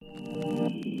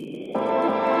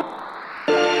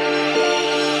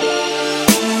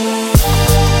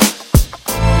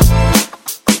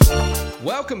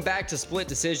Welcome back to Split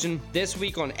Decision. This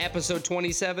week on episode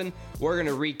 27, we're going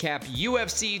to recap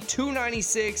UFC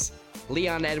 296,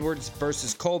 Leon Edwards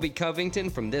versus Colby Covington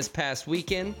from this past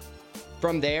weekend.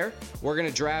 From there, we're going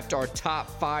to draft our top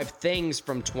 5 things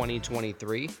from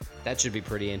 2023. That should be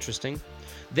pretty interesting.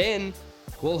 Then,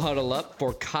 we'll huddle up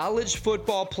for college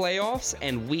football playoffs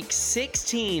and week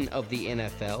 16 of the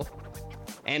NFL.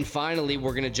 And finally,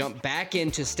 we're going to jump back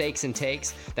into Stakes and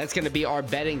Takes. That's going to be our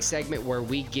betting segment where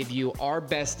we give you our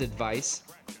best advice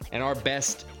and our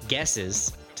best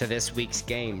guesses to this week's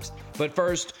games. But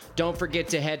first, don't forget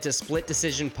to head to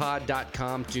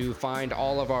splitdecisionpod.com to find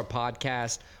all of our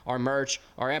podcasts, our merch,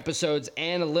 our episodes,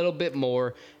 and a little bit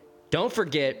more. Don't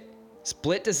forget,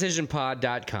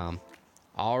 splitdecisionpod.com.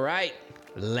 All right,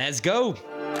 let's go.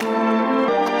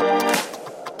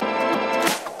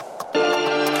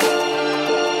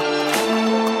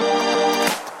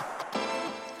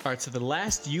 All right, so the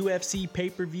last UFC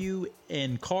pay-per-view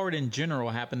and card in general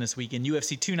happened this weekend.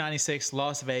 UFC 296,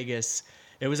 Las Vegas.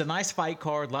 It was a nice fight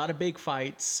card, a lot of big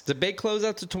fights. It's a big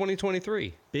closeout to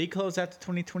 2023. Big closeout to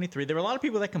 2023. There were a lot of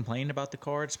people that complained about the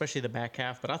card, especially the back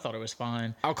half, but I thought it was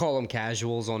fine. I'll call them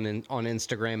casuals on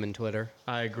Instagram and Twitter.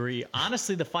 I agree.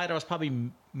 Honestly, the fight I was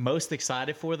probably most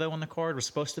excited for, though, on the card was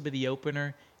supposed to be the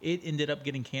opener. It ended up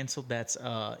getting canceled. That's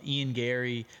Ian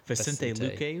Gary, Vicente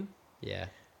Luque. Yeah.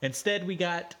 Instead, we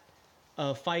got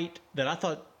a fight that I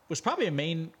thought was probably a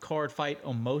main card fight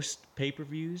on most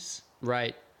pay-per-views.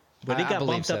 Right. But it got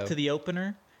bumped up to the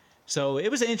opener. So it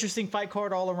was an interesting fight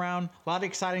card all around. A lot of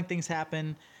exciting things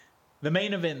happened. The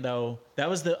main event, though, that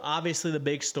was obviously the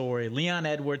big story. Leon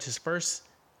Edwards,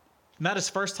 not his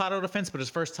first title defense, but his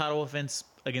first title defense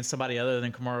against somebody other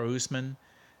than Kamaru Usman.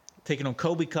 Taking on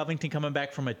Colby Covington, coming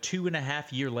back from a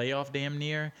 2.5-year layoff damn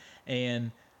near.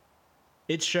 And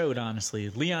it showed, honestly.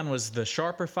 Leon was the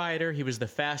sharper fighter. He was the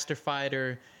faster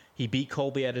fighter. He beat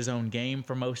Colby at his own game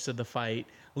for most of the fight.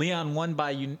 Leon won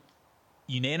by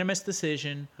unanimous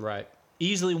decision. Right.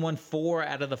 Easily won 4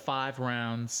 out of the 5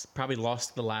 rounds. Probably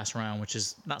lost the last round, which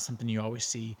is not something you always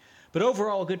see. But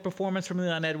overall, a good performance from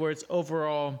Leon Edwards.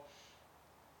 Overall,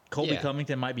 Colby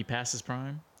Covington might be past his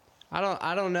prime. I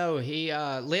don't know.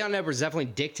 Leon Edwards definitely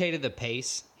dictated the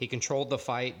pace. He controlled the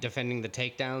fight, defending the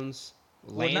takedowns.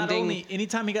 Well, not only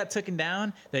anytime he got taken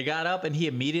down, they got up and he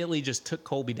immediately just took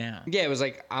Colby down. Yeah, it was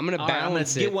like, I'm going to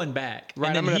balance it. Get one back.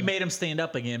 Right, and then he made him stand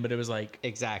up again, but it was like...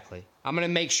 Exactly. I'm going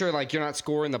to make sure like you're not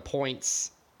scoring the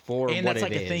points for what it is. And that's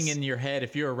like a thing in your head.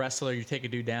 If you're a wrestler, you take a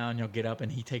dude down, you'll get up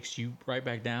and he takes you right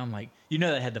back down. Like, you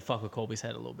know that had to fuck with Colby's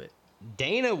head a little bit.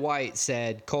 Dana White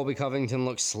said Colby Covington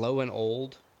looks slow and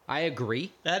old. I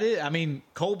agree. That is...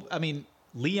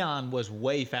 Leon was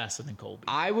way faster than Colby.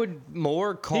 I would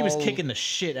more call... He was kicking the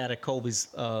shit out of Colby's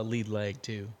lead leg,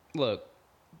 too. Look,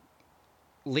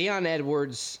 Leon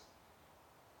Edwards,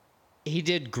 he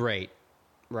did great,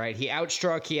 right? He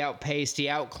outstruck, he outpaced, he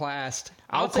outclassed.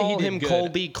 I'll call him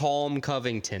Colby Calm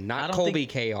Covington, not Colby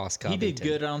Chaos Covington. He did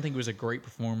good. I don't think it was a great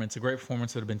performance. A great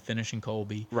performance would have been finishing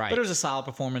Colby. Right. But it was a solid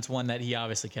performance, one that he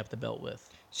obviously kept the belt with.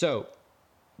 So,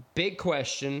 big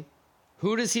question...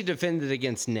 Who does he defend it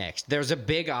against next? There's a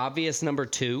big obvious number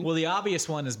 2. Well, the obvious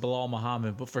one is Bilal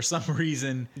Muhammad, but for some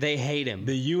reason... They hate him.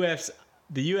 The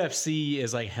UFC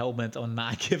is like hell-bent on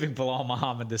not giving Bilal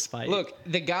Muhammad this fight. Look,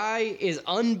 the guy is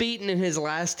unbeaten in his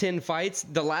last 10 fights.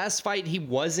 The last fight he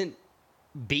wasn't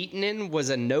beaten in was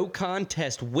a no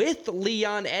contest with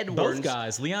Leon Edwards. Both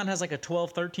guys. Leon has like a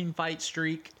 12-13 fight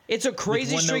streak. It's a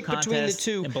crazy streak between the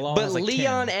two. But like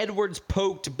Leon Edwards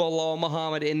poked Bilal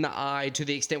Muhammad in the eye to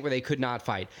the extent where they could not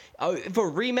fight. If a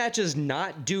rematch is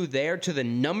not due there to the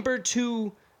number 2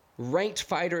 ranked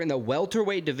fighter in the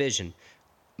welterweight division,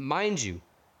 mind you,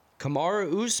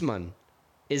 Kamaru Usman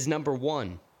is number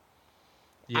 1.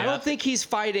 Yeah. I don't think he's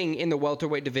fighting in the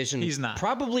welterweight division. He's not.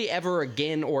 Probably ever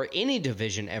again or any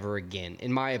division ever again,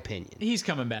 in my opinion. He's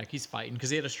coming back. He's fighting because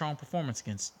he had a strong performance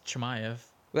against Chimaev.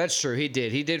 That's true. He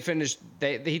did. He did finish.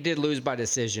 He did lose by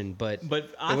decision, but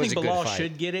I think Bilal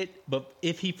should get it. But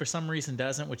if he for some reason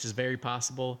doesn't, which is very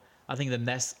possible, I think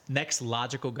the next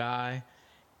logical guy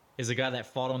is a guy that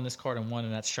fought on this card and won,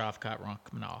 and that's Shavkat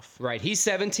Rakhmonov. Right. He's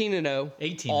 17-0.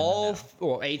 18-0.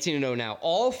 18-0 now.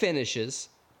 All finishes.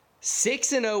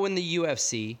 6-0 in the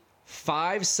UFC.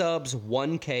 5 subs,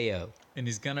 1 KO. And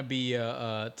he's gonna be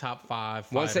a top 5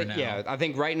 fighter now. Yeah, I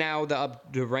think right now the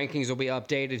rankings will be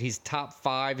updated. He's top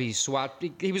 5. He swapped.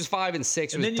 He was 5 and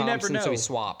 6 with Thompson, so he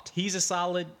swapped. He's a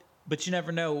solid, but you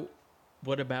never know.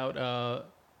 What about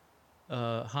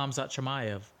Khamzat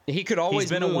Chimaev? He could always.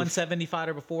 He's been a 170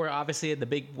 fighter before. Obviously, had the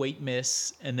big weight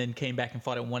miss, and then came back and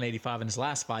fought at 185 in his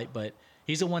last fight. But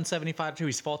He's a 175 too.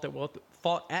 He's fought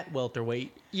at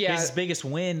welterweight. Yeah. His biggest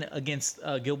win against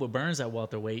Gilbert Burns at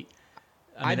welterweight.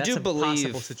 I mean, that's do a believe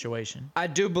possible situation. I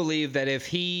do believe that if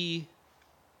he,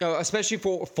 especially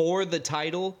for the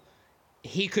title,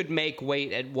 he could make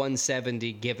weight at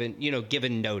 170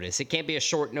 given notice. It can't be a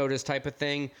short notice type of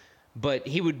thing, but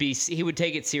he would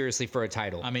take it seriously for a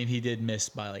title. I mean, he did miss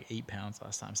by like 8 pounds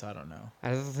last time, so I don't know.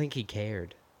 I don't think he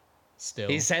cared. Still,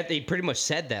 he pretty much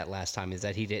said that last time, is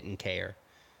that he didn't care.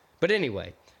 But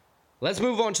anyway, let's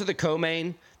move on to the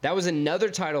co-main. That was another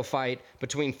title fight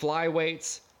between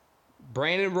flyweights.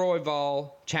 Brandon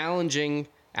Royval challenging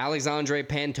Alexandre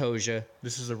Pantoja.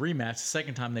 This is a rematch. The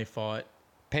second time they fought.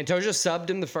 Pantoja subbed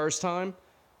him the first time,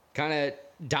 kind of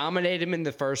dominated him in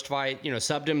the first fight.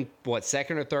 Subbed him,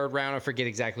 second or third round? I forget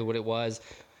exactly what it was.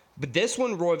 But this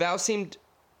one, Royval seemed,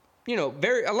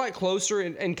 a lot closer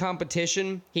in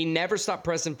competition. He never stopped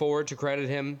pressing forward, to credit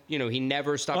him. He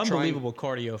never stopped trying. Unbelievable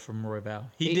cardio from Royval.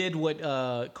 He did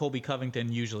what Colby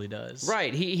Covington usually does.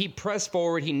 Right. He pressed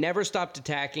forward. He never stopped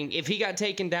attacking. If he got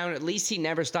taken down, at least he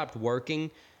never stopped working.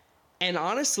 And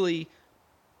honestly,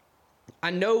 I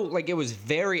know, it was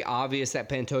very obvious that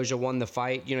Pantoja won the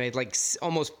fight. He had,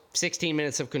 almost 16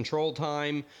 minutes of control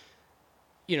time.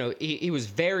 He was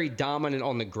very dominant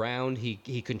on the ground.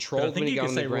 He controlled when he got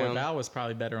on the ground. Royval was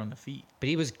probably better on the feet. But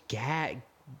he was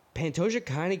Pantoja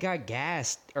kind of got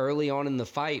gassed early on in the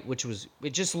fight,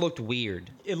 it just looked weird.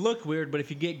 It looked weird, but if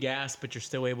you get gassed, but you're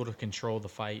still able to control the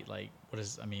fight, what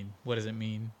does it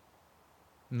mean?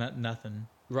 Nothing.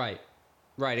 Right,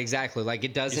 exactly.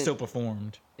 It doesn't... He still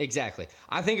performed. Exactly.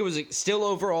 I think it was still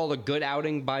overall a good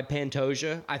outing by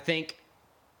Pantoja. I think,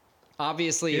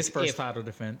 obviously... His first title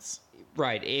defense.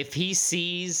 Right. If he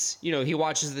sees, he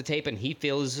watches the tape and he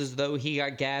feels as though he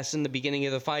got gassed in the beginning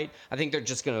of the fight, I think they're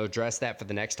just going to address that for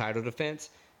the next title defense.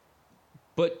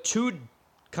 But to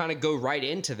kind of go right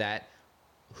into that,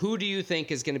 who do you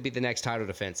think is going to be the next title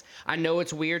defense? I know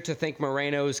it's weird to think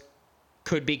Moreno's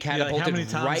could be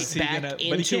catapulted right back into...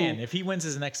 But he can. If he wins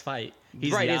his next fight,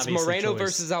 he's right, the it's Moreno choice.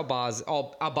 versus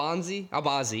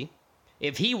Albazi.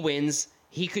 If he wins,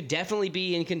 he could definitely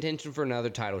be in contention for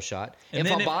another title shot. If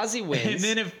Albazi wins... And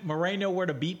then if Moreno were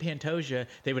to beat Pantoja,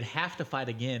 they would have to fight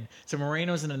again. So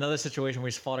Moreno's in another situation where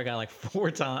he's fought a guy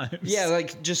 4 times. Yeah,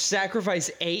 just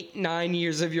sacrifice 8-9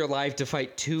 years of your life to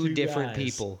fight two different guys.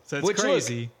 people. So it's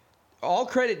crazy. Look, all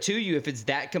credit to you if it's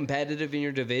that competitive in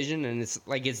your division and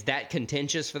it's that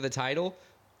contentious for the title.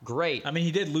 Great. I mean,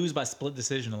 he did lose by split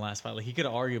decision in the last fight. He could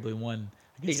have arguably won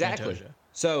against Pantoja.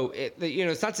 So,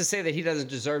 it's not to say that he doesn't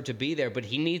deserve to be there, but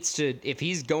he needs to, if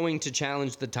he's going to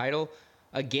challenge the title,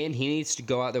 again, he needs to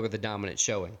go out there with a dominant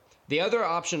showing. The other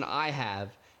option I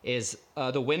have is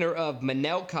the winner of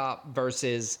Manel Kopp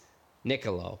versus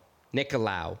Nicolau.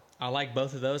 I like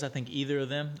both of those. I think either of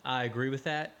them. I agree with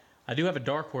that. I do have a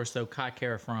dark horse, though, Kai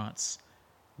Kara-France.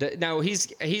 Now,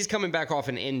 he's coming back off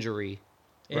an injury.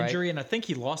 Right? And I think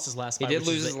he lost his last fight. He did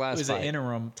lose his last fight. It was an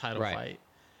interim title fight.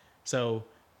 So,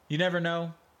 you never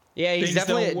know. Yeah, he's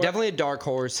definitely a dark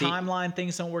horse.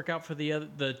 Things don't work out for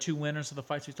the two winners of the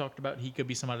fights we talked about. He could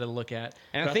be somebody to look at.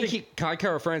 And I think Kai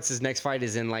Kara-France's next fight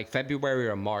is in February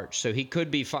or March. So he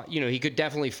could be, he could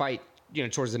definitely fight,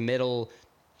 towards the middle,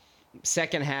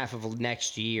 second half of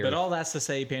next year. But all that's to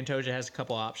say, Pantoja has a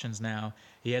couple options now.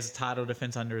 He has a title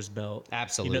defense under his belt.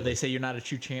 Absolutely. They say you're not a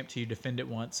true champ till you defend it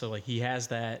once. So he has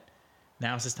that.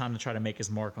 Now it's his time to try to make his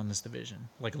mark on this division,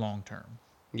 long term.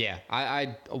 Yeah,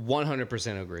 I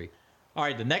 100% agree. All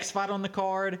right, the next fight on the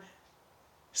card,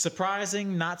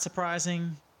 surprising, not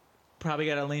surprising. Probably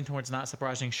got to lean towards not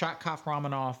surprising. Shavkat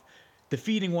Rakhmonov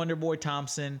defeating Wonderboy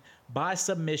Thompson by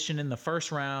submission in the first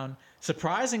round.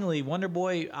 Surprisingly,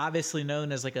 Wonderboy, obviously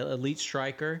known as an elite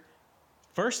striker,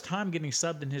 first time getting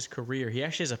subbed in his career. He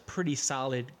actually has a pretty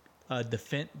solid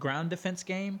ground defense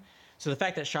game. So the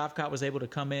fact that Shavkat was able to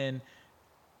come in,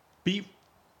 beat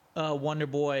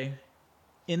Wonderboy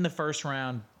in the first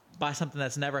round by something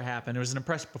that's never happened. It was an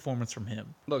impressive performance from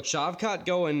him. Look, Shavkat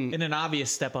going... in an obvious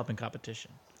step up in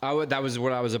competition. That was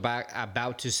what I was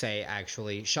about to say,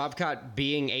 actually. Shavkat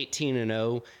being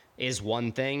 18-0 is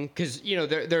one thing. Because,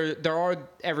 there are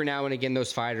every now and again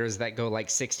those fighters that go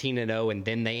 16-0 and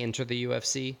then they enter the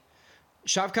UFC.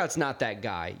 Shavkat's not that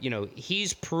guy.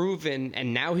 He's proven,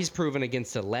 and now he's proven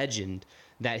against a legend,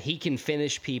 that he can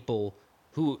finish people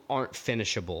who aren't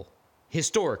finishable.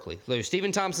 Historically.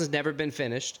 Stephen Thompson's never been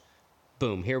finished.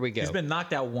 Boom, here we go. He's been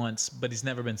knocked out once, but he's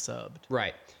never been subbed.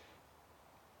 Right.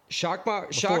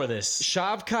 Before this.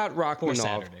 Shavkat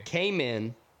Rakhmonov came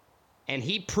in, and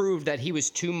he proved that he was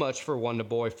too much for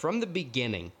Wonderboy from the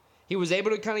beginning. He was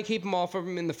able to kind of keep him off of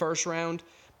him in the first round,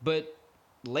 but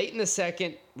late in the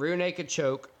second, rear naked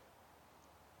choke.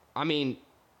 I mean,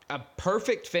 a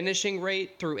perfect finishing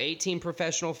rate through 18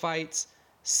 professional fights,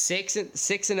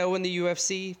 6-0 in the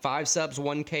UFC, 5 subs,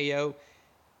 1 KO.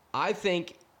 I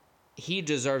think he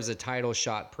deserves a title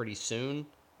shot pretty soon,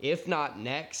 if not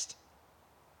next.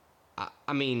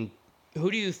 I mean,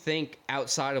 who do you think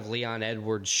outside of Leon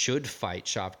Edwards should fight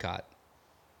Shavkat?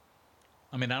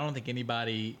 I mean, I don't think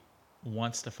anybody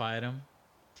wants to fight him.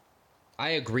 I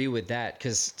agree with that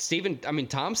because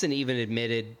Thompson even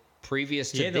admitted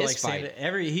previous to this fight.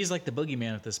 He's like the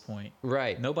boogeyman at this point.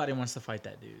 Right. Nobody wants to fight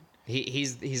that dude.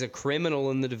 He's a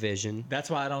criminal in the division. That's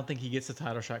why I don't think he gets the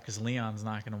title shot because Leon's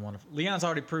not going to want to. Leon's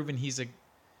already proven he's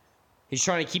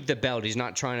trying to keep the belt. He's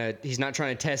not trying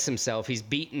to test himself. He's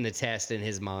beaten the test in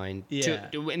his mind. Yeah.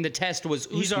 And the test was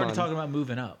Usman. He's already talking about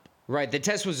moving up. Right. The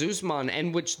test was Usman,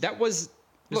 and that was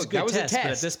a test. But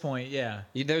at this point, yeah.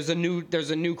 There's a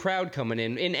new crowd coming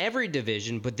in every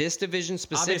division, but this division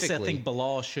specifically. Obviously, I think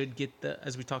Bilal should get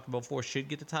as we talked about before, should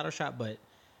get the title shot. But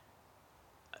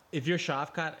if you're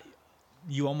Shavkat,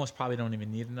 you almost probably don't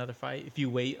even need another fight. If you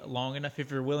wait long enough,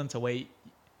 if you're willing to wait,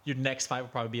 your next fight will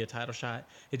probably be a title shot.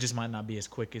 It just might not be as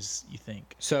quick as you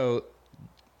think. So,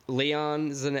 Leon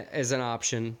is an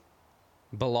option.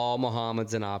 Bilal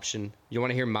Muhammad's an option. You want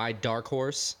to hear my dark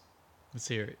horse? Let's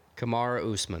hear it.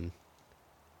 Kamaru Usman.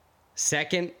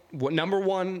 Second, number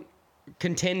one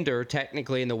contender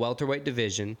technically in the welterweight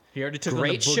division. He already took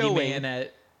great on the boogeyman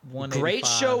at 185. Great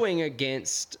showing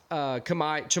against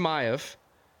Chimaev.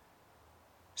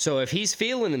 So if he's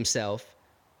feeling himself,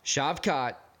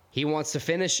 Shavkat, he wants to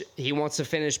finish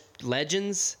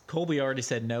Legends. Colby already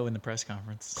said no in the press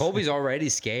conference. Colby's already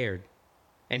scared,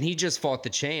 and he just fought the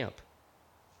champ.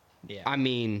 Yeah. I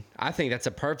mean, I think that's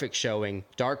a perfect showing.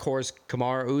 Dark horse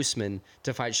Kamaru Usman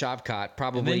to fight Shavkat.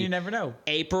 Probably. And then you never know.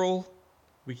 April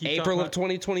of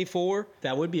 2024.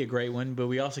 That would be a great one, but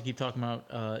we also keep talking about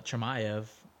Chimaev.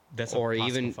 That's or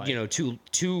even fight.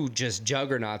 Two just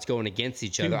juggernauts going against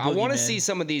each other. I want to see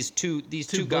some of these two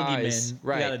guys.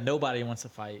 Right. Yeah, nobody wants to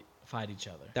fight each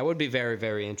other. That would be very,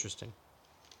 very interesting.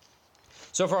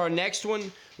 So for our next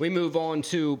one, we move on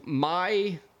to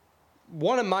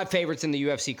one of my favorites in the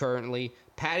UFC currently,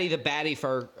 Paddy the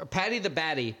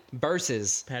Baddy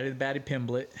versus Paddy the Baddy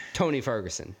Pimblett, Tony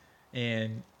Ferguson.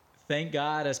 And thank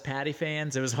God, as Paddy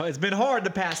fans, it's been hard the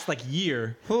past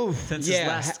year since his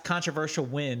last controversial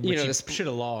win, which he should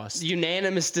have lost.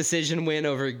 Unanimous decision win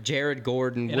over Jared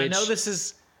Gordon. And which I know this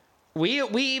is we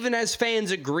even as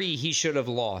fans agree he should have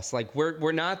lost. Like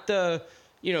we're not the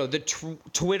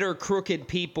Twitter crooked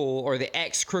people or the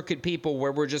X crooked people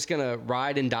where we're just gonna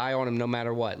ride and die on him no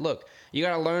matter what. Look, you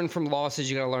got to learn from losses.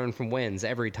 You got to learn from wins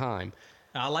every time.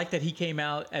 I like that he came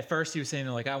out. At first, he was saying,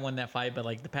 I won that fight. But,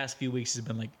 the past few weeks, he's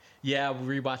been yeah,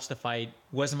 we rewatched the fight.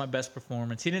 Wasn't my best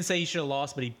performance. He didn't say he should have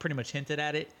lost, but he pretty much hinted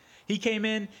at it. He came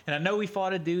in, and I know he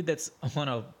fought a dude that's on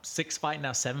a 6-fight,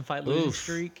 now 7-fight losing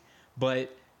streak.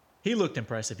 But he looked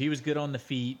impressive. He was good on the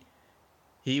feet.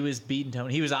 He was beating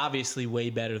Tony. He was obviously way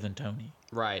better than Tony.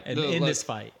 Right. In this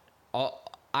fight.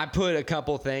 I put a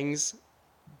couple things,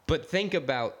 but think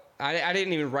about... I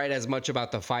didn't even write as much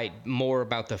about the fight, more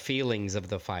about the feelings of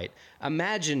the fight.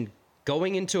 Imagine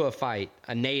going into a fight,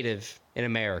 a native in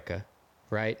America,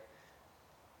 right?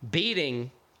 Beating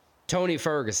Tony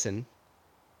Ferguson,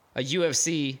 a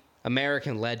UFC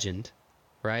American legend,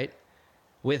 right?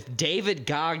 With David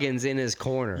Goggins in his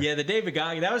corner. Yeah, the David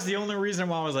Goggins. That was the only reason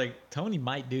why I was Tony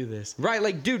might do this.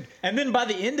 Right, dude. And then by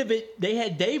the end of it, they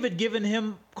had David giving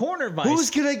him corner advice.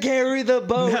 Who's going to carry the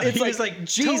boat? No, it's Tony,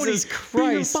 Jesus Christ.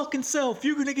 Be your fucking self.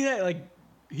 You're going to get it.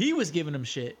 He was giving him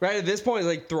shit. Right, at this point,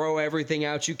 it's throw everything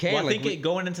out you can. Well, I think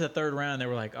going into the third round, they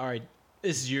were all right,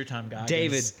 this is your time, Goggins.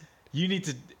 David. You need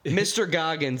to... Mr.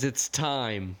 Goggins, it's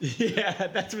time. Yeah,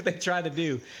 that's what they tried to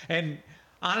do. And...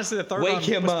 honestly, the third round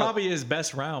was probably his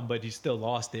best round, but he still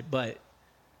lost it. But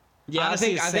yeah,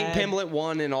 honestly, I think Pimblett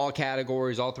won in all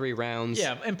categories, all 3 rounds.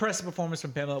 Yeah, impressive performance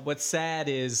from Pimblett. What's sad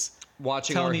is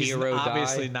watching Tony's our hero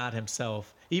obviously die. Not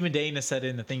himself. Even Dana said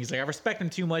in the thing, he's I respect him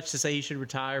too much to say he should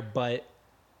retire, but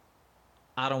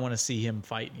I don't want to see him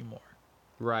fight anymore.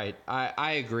 Right,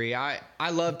 I agree. I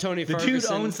love Tony Ferguson. The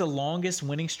dude owns the longest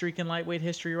winning streak in lightweight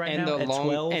history right now at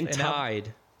 12. And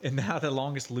tied. And now the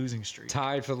longest losing streak.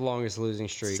 Tied for the longest losing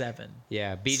streak. 7.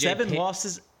 Yeah. 7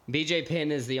 losses. BJ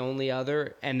Penn is the only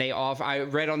other. And I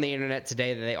read on the internet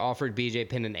today that they offered BJ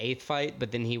Penn an 8th fight,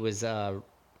 but then he was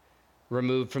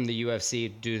removed from the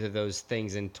UFC due to those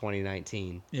things in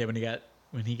 2019. Yeah, when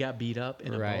he got beat up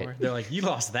in a bar. They're you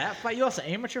lost that fight? You lost an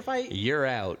amateur fight? You're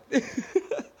out.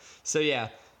 So, yeah.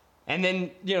 And then,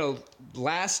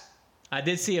 last... I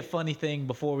did see a funny thing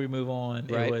before we move on.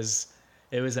 Right. It was...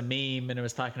 It was a meme, and it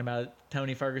was talking about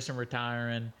Tony Ferguson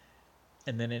retiring,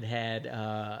 and then it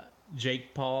had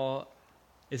Jake Paul.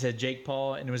 It said Jake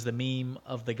Paul, and it was the meme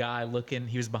of the guy looking.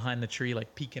 He was behind the tree,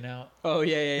 like peeking out. Oh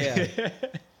yeah.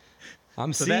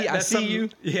 I see you.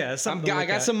 Yeah, I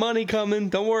got some money coming.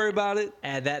 Don't worry about it.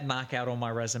 Add that knockout on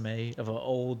my resume of an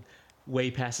old, way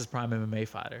past his prime MMA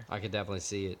fighter. I could definitely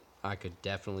see it. I could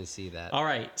definitely see that. All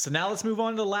right, so now let's move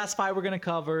on to the last fight we're going to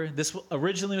cover. This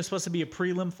originally was supposed to be a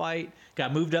prelim fight,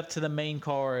 got moved up to the main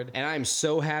card. And I'm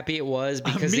so happy it was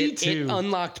because it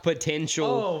unlocked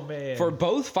potential for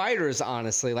both fighters,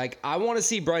 honestly. Like, I want to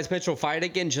see Bryce Mitchell fight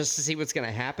again just to see what's going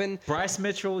to happen. Bryce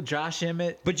Mitchell, Josh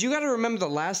Emmett. But you got to remember the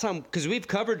last time, because we've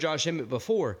covered Josh Emmett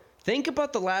before. Think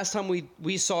about the last time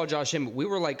we saw Josh Emmett. We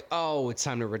were like, oh, it's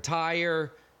time to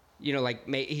retire. You know, like,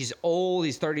 he's old,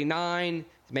 he's 39.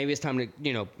 Maybe it's time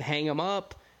to, hang him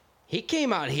up. He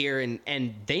came out here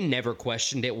and they never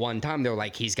questioned it one time. They were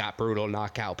like, he's got brutal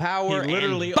knockout power. He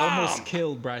literally almost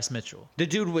killed Bryce Mitchell. The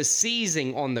dude was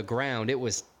seizing on the ground. It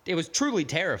was truly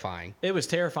terrifying. It was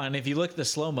terrifying. If you look at the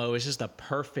slow-mo, it's just a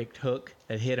perfect hook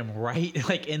that hit him right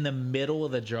like in the middle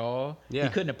of the jaw. Yeah. He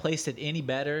couldn't have placed it any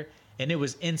better, and it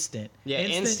was instant. Yeah,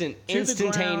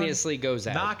 instantaneously goes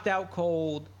out. Knocked out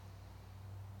cold.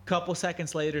 Couple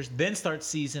seconds later, then starts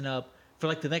seizing up. For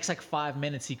like the next 5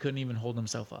 minutes, he couldn't even hold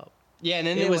himself up. Yeah, and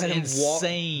then it was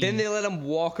insane. Then they let him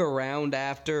walk around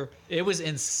after. It was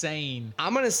insane.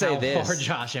 I'm gonna say this: how hard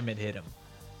Josh Emmett hit him.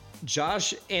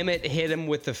 Josh Emmett hit him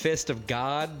with the fist of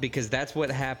God, because that's what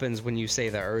happens when you say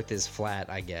the Earth is flat.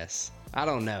 I guess I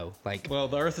don't know. Well,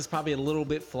 the Earth is probably a little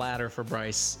bit flatter for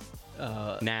Bryce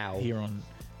now here on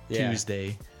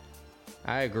Tuesday.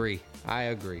 I agree.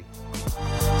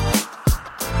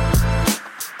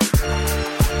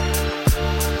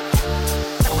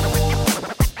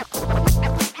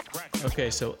 Okay,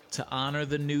 so to honor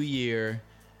the new year,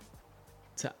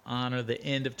 to honor the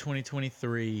end of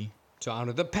 2023, to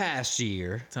honor the past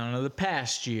year,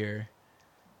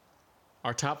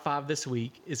 our top 5 this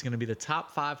week is going to be the top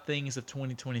 5 things of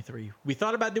 2023. We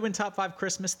thought about doing top 5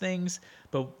 Christmas things,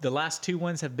 but the last 2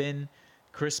 ones have been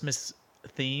Christmas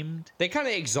themed. They kind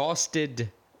of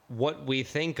exhausted what we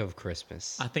think of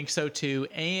Christmas. I think so too,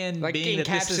 and like being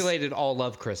encapsulated all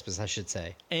of Christmas, I should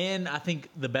say. And I think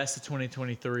the best of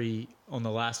 2023 on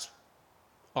our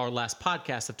last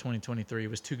podcast of 2023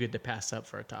 was too good to pass up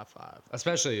for a top 5,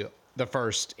 especially the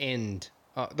first end,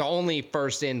 the only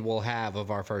first end we'll have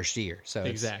of our first year. So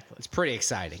exactly, it's pretty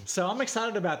exciting. So I'm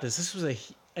excited about this. This was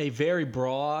a very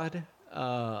broad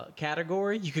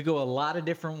category. You could go a lot of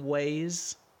different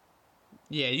ways.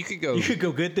 Yeah, you could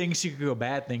go good things, you could go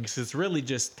bad things. It's really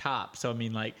just top. So I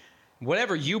mean, like,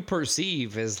 whatever you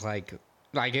perceive is like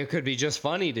it could be just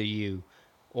funny to you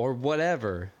or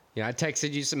whatever. I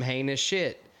texted you some heinous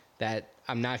shit that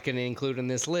I'm not going to include in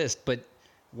this list, but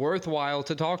worthwhile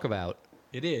to talk about.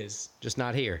 It is. Just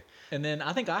not here. And then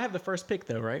I think I have the first pick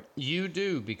though, right? You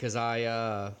do, because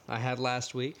I had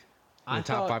last week. I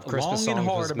top 5 Christmas long and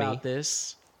hard about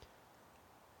this.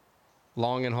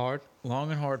 Long and hard?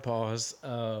 Long and hard pause.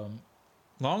 Long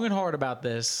and hard about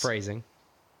this. Phrasing.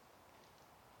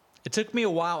 It took me a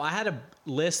while. I had a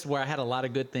list where I had a lot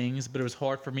of good things, but it was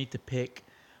hard for me to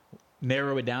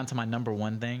narrow it down to my number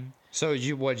one thing. So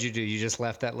what'd you do? You just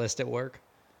left that list at work?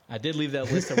 I did leave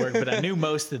that list at work, but I knew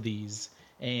most of these.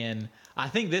 And I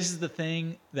think this is the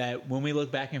thing that when we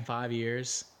look back in 5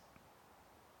 years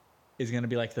is going to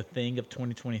be like the thing of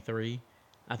 2023.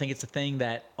 I think it's a thing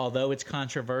that, although it's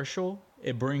controversial,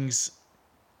 it brings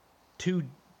 2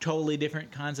 totally different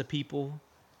kinds of people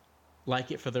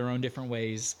like it for their own different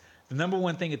ways. The number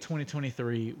one thing of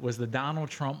 2023 was the Donald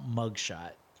Trump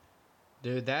mugshot.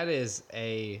 Dude, that is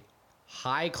a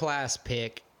high-class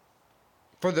pick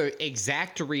for the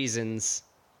exact reasons.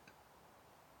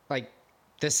 Like,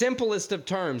 the simplest of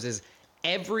terms is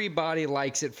everybody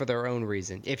likes it for their own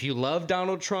reason. If you love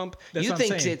Donald Trump, you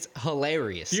think it's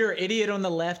hilarious. If you're an idiot on the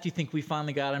left, you think we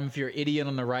finally got him. If you're an idiot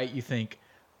on the right, you think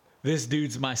this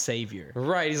dude's my savior.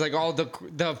 Right. He's like,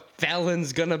 the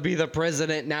felon's going to be the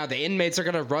president now. The inmates are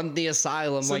going to run the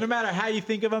asylum. So no matter how you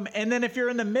think of him, and then if you're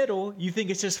in the middle, you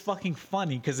think it's just fucking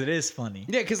funny because it is funny.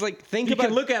 Yeah, because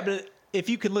if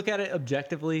you can look at it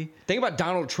objectively. Think about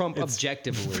Donald Trump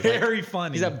objectively. Very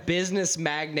funny. He's a business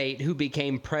magnate who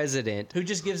became president. Who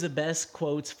just gives the best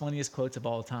quotes, funniest quotes of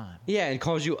all time. Yeah, and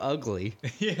calls you ugly.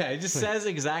 Yeah, it just says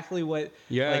exactly what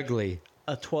you're ugly.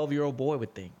 A 12-year-old boy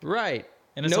would think. Right.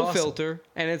 And it's no awesome. Filter.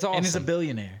 And it's awesome. And he's a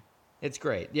billionaire. It's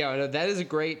great. Yeah, no, that is a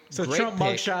great Trump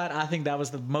mugshot, I think that was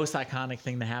the most iconic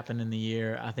thing to happen in the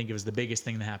year. I think it was the biggest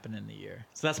thing to happen in the year.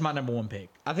 So that's my number one pick.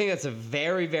 I think that's a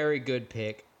very, very good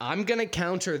pick. I'm going to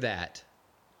counter that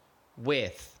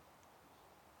with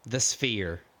the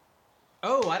Sphere.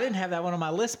 Oh, I didn't have that one on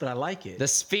my list, but I like it. The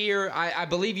Sphere, I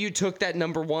believe you took that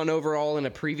number 1 overall in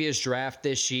a previous draft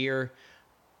this year.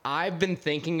 I've been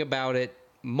thinking about it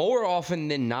more often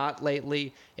than not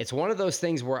lately. It's one of those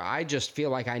things where I just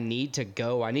feel like I need to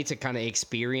go. I need to kind of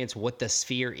experience what the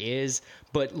Sphere is.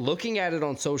 But looking at it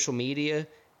on social media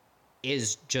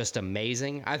is just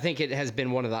amazing. I think it has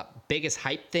been one of the biggest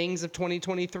hype things of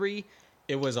 2023.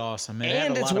 It was awesome.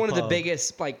 And it's one of the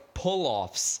biggest like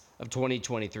pull-offs of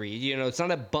 2023. You know, it's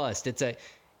not a bust. It's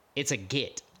a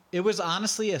get. It was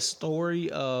honestly a story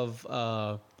of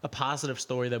a positive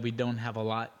story that we don't have a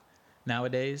lot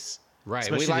nowadays.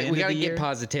 Right. We got to get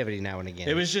positivity now and again.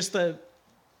 It was just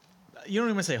you don't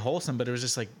even say wholesome, but it was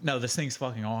just like, no, this thing's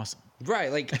fucking awesome.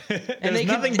 Right. Like, and there's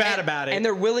nothing bad about it. And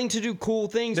they're willing to do cool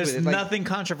things with it. There's nothing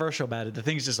controversial about it. The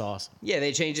thing's just awesome. Yeah,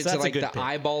 they changed it to like the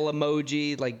eyeball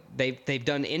emoji. Like they've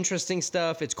done interesting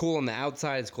stuff. It's cool on the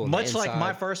outside. It's cool on the inside. Much like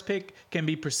my first pick can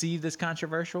be perceived as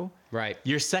controversial. Right.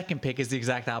 Your second pick is the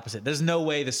exact opposite. There's no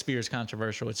way the Sphere is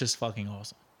controversial. It's just fucking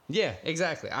awesome. Yeah,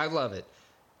 exactly. I love it.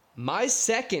 My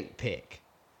second pick.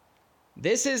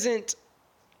 This isn't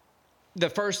the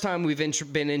first time we've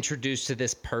been introduced to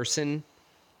this person.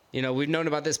 You know, we've known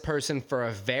about this person for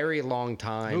a very long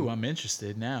time. Ooh, I'm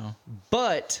interested now.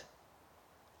 But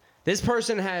this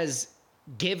person has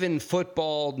given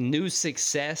football new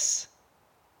success,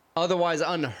 otherwise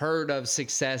unheard of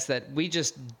success that we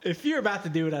just... If you're about to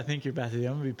do what I think you're about to do,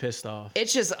 I'm going to be pissed off.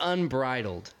 It's just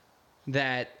unbridled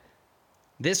that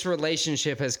this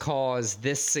relationship has caused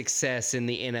this success in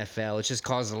the NFL. It's just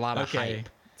caused a lot of hype.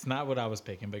 It's not what I was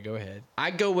picking, but go ahead. I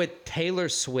go with Taylor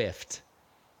Swift.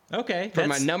 Okay. For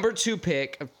my number 2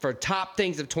 pick for top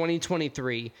things of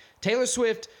 2023. Taylor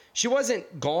Swift, she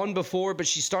wasn't gone before, but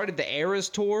she started the Eras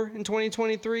Tour in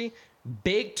 2023.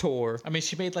 Big tour. I mean,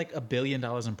 she made like $1 billion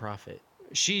in profit.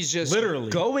 She's just literally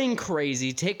going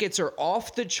crazy. Tickets are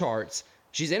off the charts.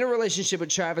 She's in a relationship with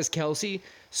Travis Kelce.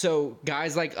 So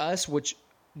guys like us, which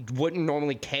wouldn't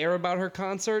normally care about her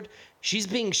concert, she's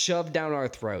being shoved down our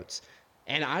throats.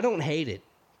 And I don't hate it.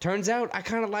 Turns out I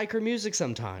kind of like her music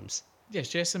sometimes. Yeah,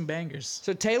 she has some bangers.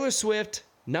 So Taylor Swift,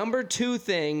 number 2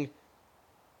 thing,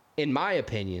 in my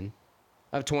opinion,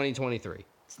 of 2023.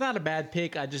 It's not a bad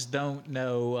pick. I just don't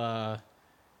know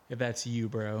if that's you,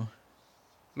 bro.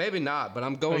 Maybe not, but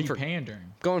I'm going for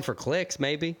pandering. Going for clicks,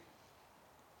 maybe.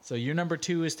 So your number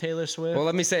 2 is Taylor Swift? Well,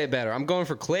 let me say it better. I'm going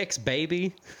for clicks,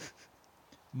 baby.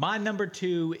 My number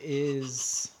 2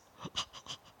 is...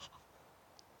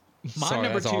 Sorry,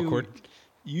 that's awkward.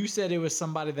 You said it was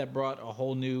somebody that brought a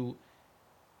whole new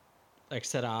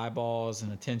set of eyeballs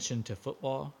and attention to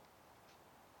football.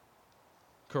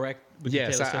 Correct?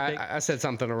 Yes, I said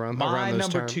something around those terms. My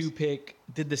number 2 pick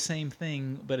did the same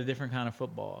thing, but a different kind of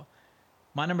football.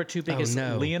 My number 2 pick is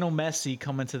Lionel Messi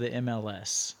coming to the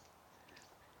MLS.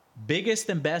 Biggest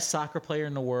and best soccer player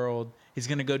in the world. He's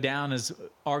going to go down as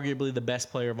arguably the best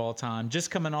player of all time.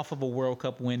 Just coming off of a World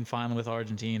Cup win finally with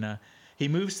Argentina. He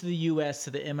moves to the U.S.,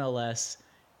 to the MLS,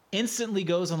 instantly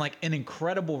goes on an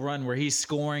incredible run where he's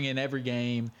scoring in every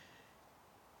game.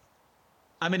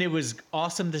 I mean, it was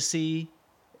awesome to see.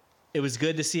 It was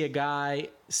good to see a guy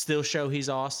still show he's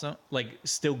awesome,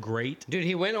 still great. Dude,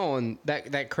 he went on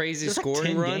that crazy scoring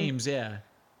 10 run. Games, yeah.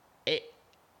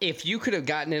 If you could have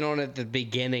gotten in on it at the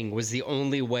beginning, was the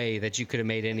only way that you could have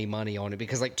made any money on it,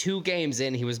 because 2 games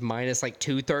in, he was minus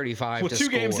 235 to score.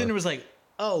 2 games in, it was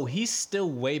oh, he's still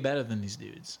way better than these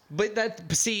dudes. But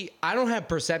I don't have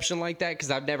perception like that because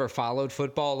I've never followed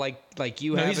football like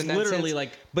you have. He's in that literally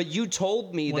sense. But you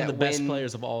told me one that of the best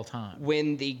players of all time.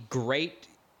 When the great,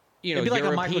 it'd be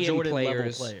European a Michael Jordan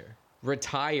players level player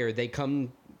retire, they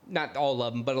come. Not all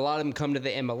of them, but a lot of them come to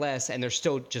the MLS and they're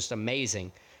still just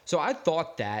amazing. So I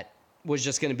thought that was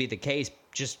just going to be the case,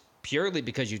 just purely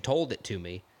because you told it to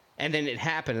me, and then it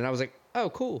happened, and I was like, oh,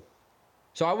 cool.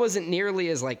 So I wasn't nearly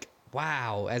as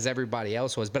wow as everybody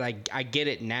else was, but I get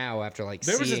it now after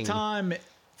there was a time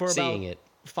for about it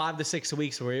 5 to 6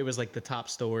 weeks where it was the top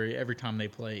story every time they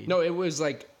played. No, it was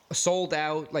sold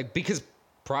out, because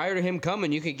prior to him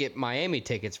coming, you could get Miami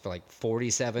tickets for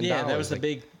 $47. Yeah, that was the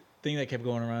big thing that kept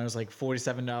going around. It was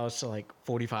 $47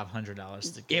 to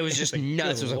 $4,500. It was just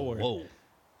nuts. It was whoa.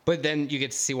 But then you get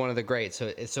to see one of the greats,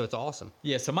 so it's awesome.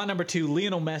 Yeah, so my number 2,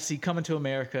 Lionel Messi, coming to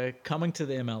America, coming to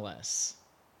the MLS.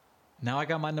 Now I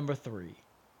got my number 3.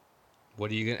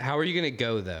 How are you gonna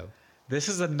go though? This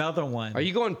is another one. Are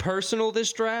you going personal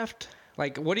this draft?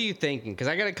 What are you thinking? Because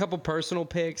I got a couple personal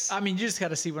picks. I mean, you just got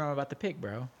to see what I'm about to pick,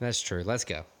 bro. That's true. Let's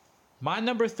go. My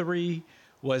number 3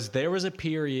 was, there was a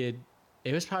period,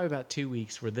 it was probably about 2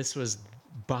 weeks, where this was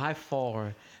by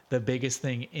far the biggest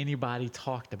thing anybody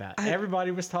talked about.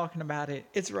 Everybody was talking about it.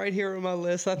 It's right here on my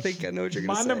list. I think I know what you're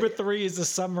going to say. My number 3 is the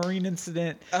submarine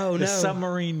incident. Oh, the no.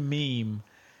 submarine meme.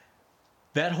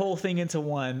 That whole thing into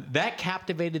one, that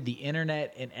captivated the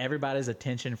internet and everybody's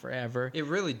attention forever. It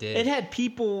really did. It had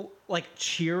people like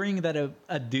cheering that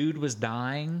a dude was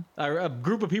dying, or a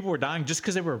group of people were dying just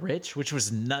because they were rich, which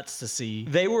was nuts to see.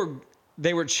 They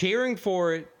were cheering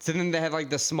for it. So then they had like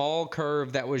the small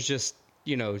curve that was just,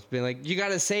 it's been like, you got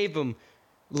to save them.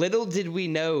 Little did we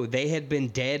know they had been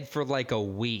dead for like a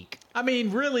week. I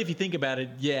mean, really, if you think about it,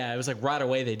 yeah, it was like right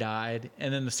away they died,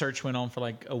 and then the search went on for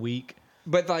like a week.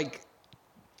 But like.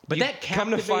 But that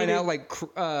come to find out, like,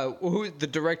 who the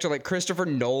director, like Christopher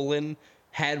Nolan,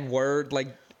 had word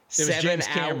like 7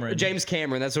 hours. James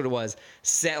Cameron, that's what it was.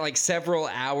 Like several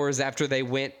hours after they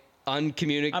went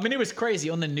uncommunicated. I mean, it was crazy.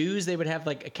 On the news, they would have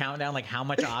like a countdown, like how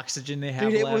much oxygen they have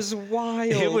Dude, left. It was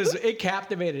wild. It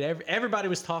captivated. Everybody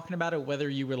was talking about it, whether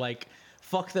you were like,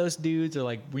 fuck those dudes, or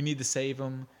like, we need to save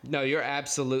them. No, you're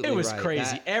absolutely right. It was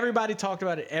crazy. Everybody talked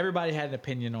about it. Everybody had an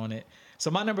opinion on it. So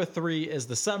my number 3 is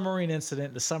the submarine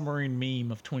incident, the submarine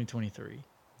meme of 2023.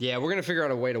 Yeah, we're going to figure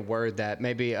out a way to word that.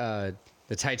 Maybe the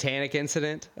Titanic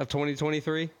incident of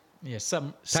 2023? Yeah,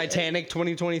 Titanic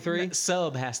 2023?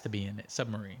 Sub has to be in it,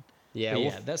 submarine.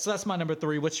 Yeah, that's my number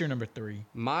 3. What's your number 3?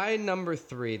 My number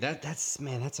 3, that's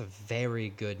a very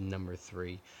good number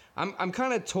 3. I'm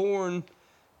kind of torn,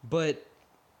 but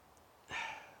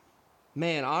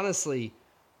man, honestly,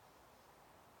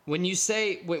 when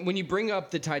you bring up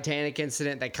the Titanic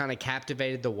incident that kind of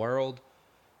captivated the world,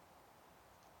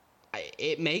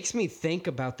 it makes me think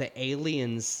about the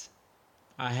aliens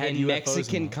in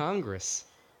Mexican Congress.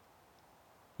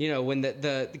 When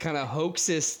the kind of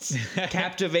hoaxists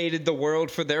captivated the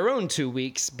world for their own 2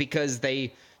 weeks because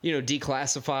they,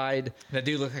 declassified. That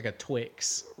dude looked like a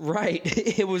Twix. Right.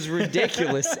 It was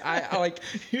ridiculous. It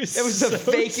was the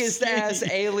fakest ass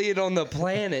alien on the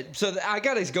planet. So I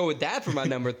got to go with that for my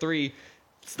number 3.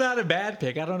 It's not a bad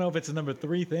pick. I don't know if it's a number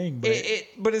 3 thing,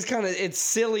 but it's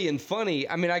silly and funny.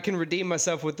 I mean, I can redeem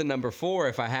myself with the number 4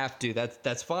 if I have to.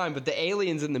 That's fine. But the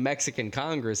aliens in the Mexican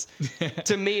Congress,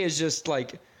 to me, is just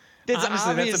like. It's honestly,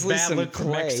 obviously that's a bad look for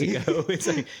clay. Mexico. It's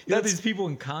like these people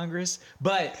in Congress,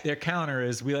 but their counter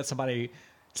is we let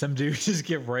some dude just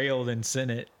get railed in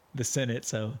the Senate.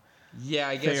 So yeah,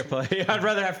 I guess fair play. I'd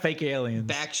rather have fake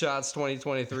aliens. Backshots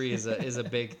 2023 is a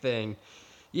big thing.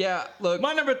 Yeah, look,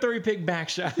 my number 3 pick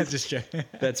backshot. Just joking.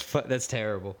 That's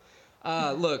terrible.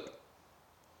 Look,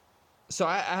 so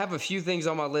I have a few things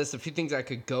on my list, a few things I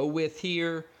could go with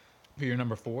here. For your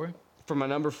number 4? For my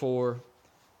number 4.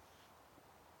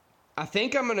 I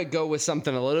think I'm going to go with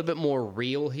something a little bit more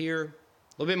real here. A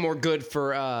little bit more good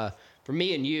for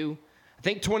me and you. I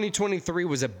think 2023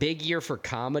 was a big year for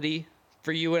comedy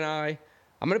for you and I.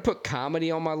 I'm going to put comedy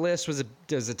on my list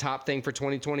as a top thing for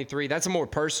 2023. That's a more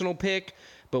personal pick,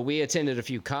 but we attended a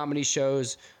few comedy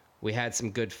shows. We had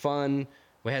some good fun.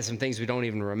 We had some things we don't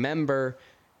even remember.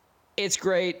 It's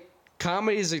great.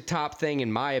 Comedy is a top thing,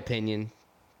 in my opinion,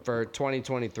 for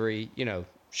 2023.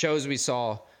 Shows we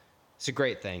saw. It's a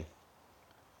great thing.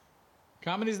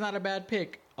 Comedy's not a bad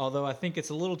pick, although I think it's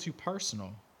a little too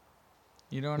personal.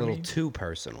 You know what I mean? A little too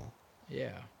personal.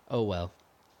 Yeah. Oh, well.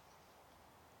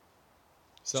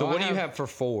 So what do you have for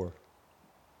 4?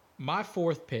 My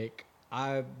 4th pick,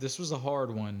 this was a hard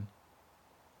one,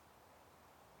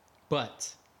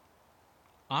 but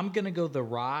I'm going to go The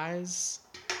Rise.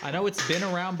 I know it's been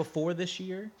around before this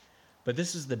year, but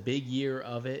this is the big year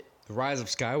of it. The Rise of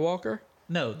Skywalker?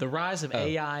 No, the rise of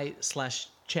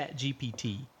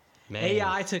AI/ChatGPT. Man.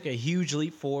 AI took a huge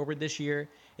leap forward this year.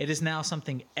 It is now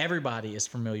something everybody is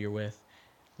familiar with.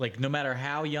 Like, no matter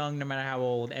how young, no matter how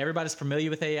old, everybody's familiar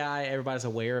with AI. Everybody's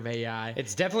aware of AI.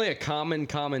 It's definitely a common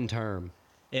term.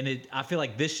 And I feel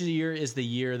like this year is the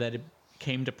year that it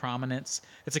came to prominence.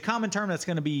 It's a common term that's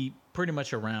going to be pretty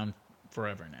much around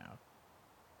forever now.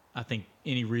 I think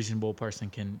any reasonable person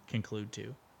can conclude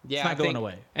to. Yeah, it's not going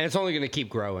away. And it's only going to keep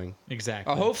growing.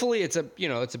 Exactly. Hopefully it's a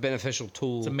beneficial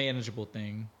tool. It's a manageable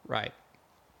thing. Right.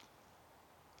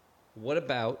 What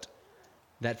about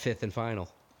that 5th and final?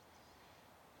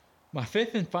 My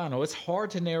 5th and final, it's hard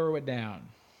to narrow it down.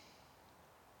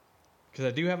 Because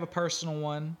I do have a personal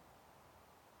one.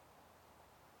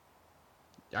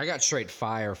 I got straight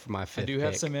fire for my 5th I do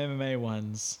have some MMA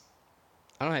ones.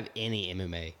 I don't have any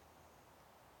MMA.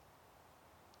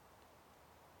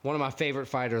 One of my favorite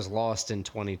fighters lost in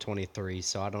 2023,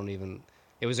 so I don't even...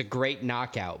 It was a great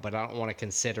knockout, but I don't want to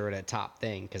consider it a top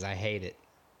thing because I hate it.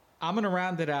 I'm going to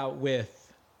round it out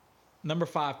with number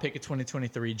 5 pick of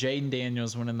 2023, Jaden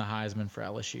Daniels winning the Heisman for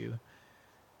LSU.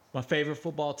 my favorite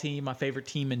football team, my favorite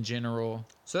team in general.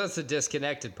 So that's a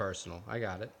disconnected personal. I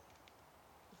got it.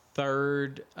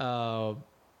 Third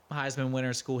Heisman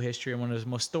winner, school history, and one of the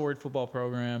most storied football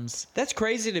programs. That's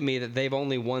crazy to me that they've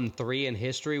only won 3 in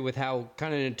history with how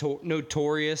kind of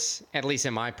notorious, at least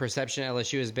in my perception,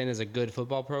 LSU has been as a good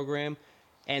football program.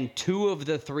 And 2 of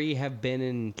the 3 have been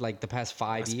in like the past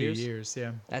 5 years. Few years,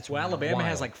 yeah. That's Alabama wild.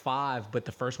 has like 5, but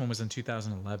the first one was in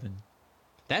 2011.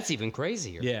 That's even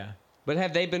crazier. Yeah. But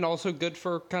have they been also good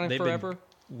for kind of forever?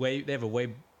 They have a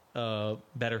way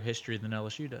better history than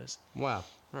LSU does. Wow.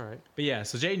 All right. But yeah,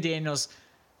 so Jaden Daniels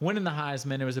winning the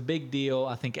Heisman, it was a big deal.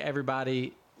 I think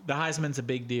the Heisman's a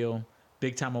big deal,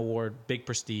 big time award, big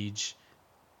prestige.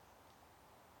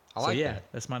 I like that.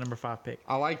 That's my number 5 pick.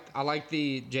 I like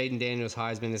the Jaden Daniels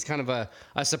Heisman. It's kind of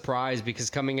a surprise because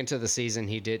coming into the season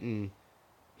he didn't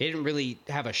really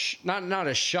have not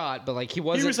a shot, but like he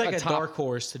wasn't. He was like a top, dark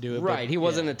horse to do it. Right. He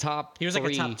wasn't a top. He was like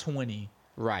 3. a top 20.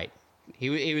 Right.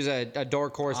 He was a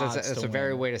dark horse. That's a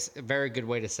very good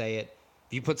way to say it.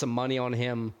 If you put some money on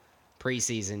him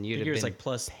preseason, you'd have been like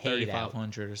plus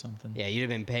 3,500 or something. Yeah, you'd have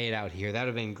been paid out here. That would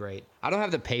have been great. I don't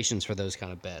have the patience for those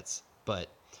kind of bets, but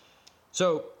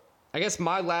so I guess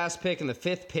my last pick and the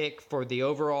 5th pick for the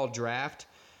overall draft.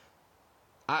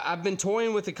 I've been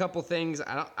toying with a couple things.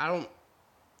 I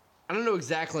don't know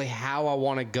exactly how I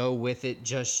want to go with it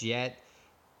just yet,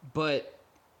 but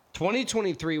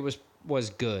 2023 was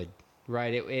good,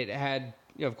 right? It had,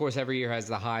 of course, every year has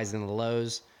the highs and the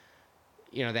lows.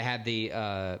 They had the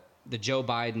Joe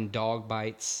Biden dog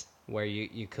bites where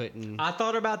you couldn't. I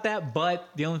thought about that, but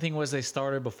the only thing was they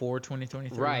started before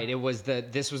 2023. Right.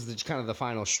 This was the kind of the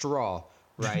final straw,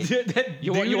 right?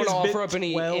 you want to offer up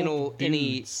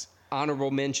any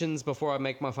honorable mentions before I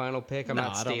make my final pick? I'm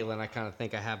not stealing. I kind of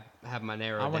think I have my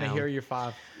narrow down. I want to hear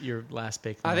your last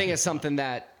pick. I think it's something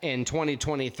that in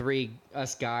 2023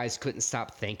 us guys couldn't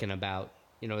stop thinking about.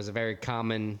 It was a very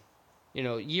common,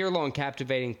 year-long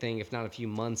captivating thing, if not a few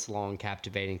months-long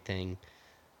captivating thing.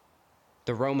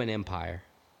 The Roman Empire.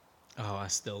 Oh, I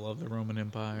still love the Roman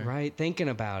Empire. Right? Thinking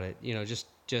about it.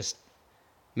 Just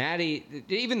Maddie,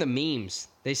 even the memes,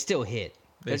 they still hit.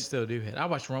 They still do hit. I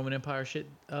watched Roman Empire shit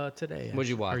today. What'd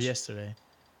you watch? Or yesterday.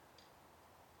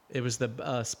 It was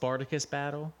the Spartacus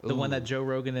battle. The one that Joe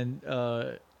Rogan and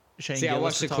Shane Gillis I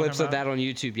watched the clips about. of that on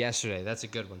YouTube yesterday. That's a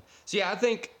good one. So, yeah, I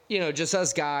think, just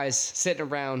us guys sitting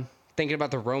around thinking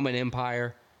about the Roman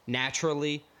Empire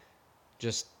naturally,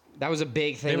 that was a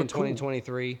big thing in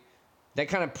 2023. Cool. That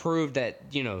kind of proved that,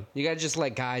 you got to just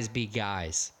let guys be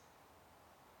guys.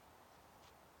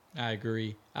 I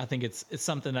agree. I think it's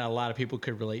something that a lot of people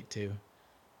could relate to.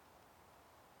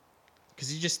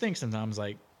 Because you just think sometimes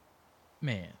like,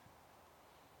 man,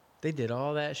 they did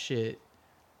all that shit.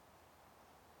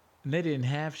 And they didn't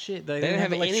have shit. They didn't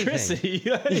have electricity.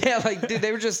 Yeah, like, dude,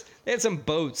 they had some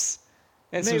boats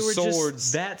and some swords. They were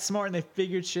just that smart and they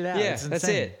figured shit out. Yeah, that's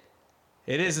it.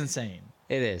 It is insane.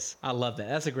 It is. I love that.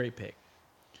 That's a great pick.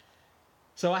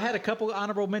 So I had a couple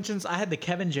honorable mentions. I had the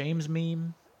Kevin James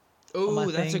meme.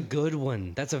 Oh, that's a good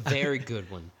one. That's a very good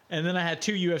one. And then I had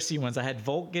 2 UFC ones. I had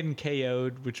Volk getting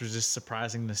KO'd, which was just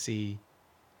surprising to see.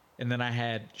 And then I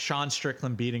had Sean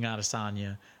Strickland beating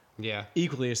Adesanya. Yeah.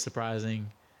 Equally as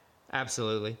surprising.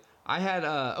 Absolutely. I had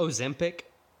Ozempic.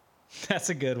 That's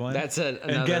a good one. another.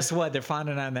 And guess what? They're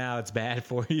finding out now it's bad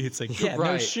for you. It's like, yeah,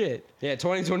 right. No shit. Yeah,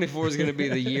 2024 is going to be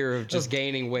the year of just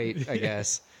gaining weight, I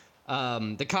guess.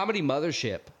 The Comedy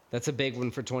Mothership. That's a big one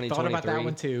for 2023. Thought about that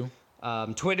one too.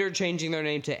 Twitter changing their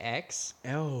name to X.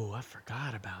 Oh, I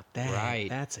forgot about that. Right.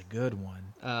 That's a good one.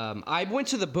 I went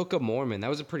to the Book of Mormon. That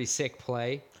was a pretty sick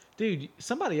play. Dude,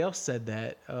 somebody else said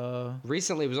that.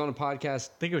 Recently, it was on a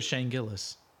podcast. I think it was Shane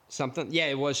Gillis. Something. Yeah,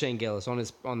 it was Shane Gillis on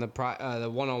the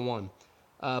one-on-one.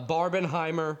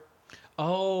 Barbenheimer.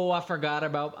 Oh, I forgot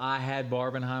about. I had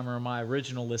Barbenheimer on my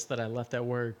original list that I left at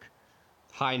work.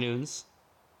 High Noons.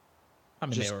 I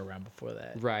mean, they were around before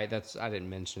that. Right. I didn't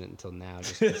mention it until now.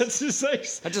 That's just like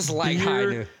I just like High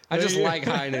Noons. I just like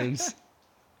High Noons.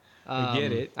 I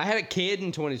get it. I had a kid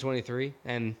in 2023,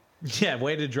 and yeah,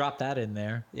 way to drop that in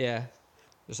there. Yeah,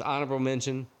 just honorable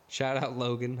mention. Shout out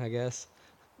Logan, I guess.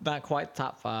 Not quite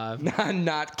top 5.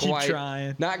 Not quite. Keep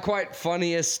trying. Not quite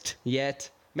funniest yet.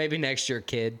 Maybe next year,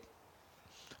 kid.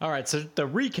 All right. So the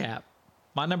recap.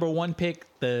 My number 1 pick,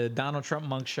 the Donald Trump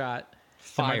mugshot.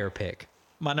 Fire pick.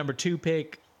 My number 2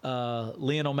 pick,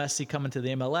 Lionel Messi coming to the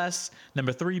MLS.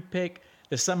 Number 3 pick,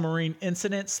 the submarine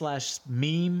incident /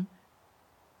 meme.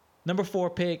 Number 4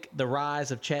 pick, the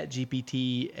rise of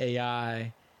ChatGPT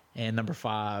AI. And number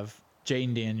 5,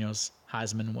 Jaden Daniels,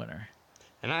 Heisman winner.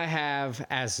 And I have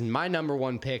as my number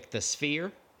 1 pick, the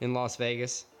Sphere in Las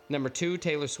Vegas. Number 2,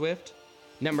 Taylor Swift.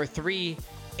 Number 3,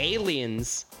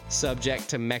 aliens subject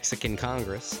to Mexican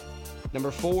Congress. Number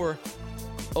 4,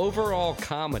 overall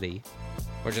comedy,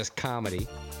 or just comedy.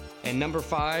 And number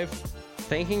 5,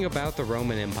 thinking about the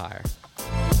Roman Empire.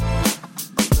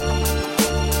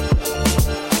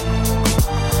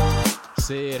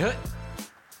 Sit hut.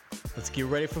 Let's get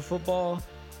ready for football.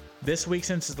 This week,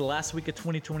 since it's the last week of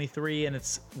 2023,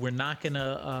 and we're not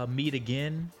gonna meet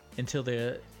again until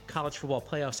the college football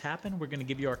playoffs happen. We're gonna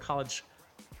give you our college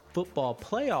football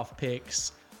playoff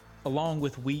picks, along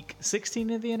with week 16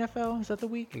 of the NFL. Is that the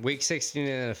week? Week 16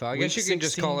 in the NFL. I guess you can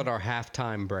just call it our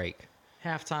halftime break.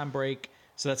 Halftime break.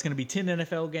 So that's going to be 10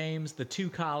 NFL games, the 2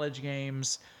 college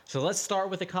games. So let's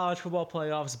start with the college football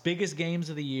playoffs, biggest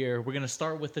games of the year. We're going to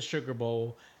start with the Sugar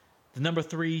Bowl. The number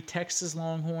 3 Texas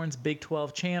Longhorns, Big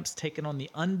 12 champs, taking on the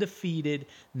undefeated,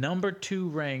 number 2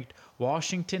 ranked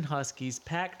Washington Huskies,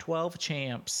 Pac-12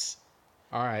 champs.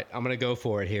 All right, I'm going to go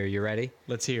for it here. You ready?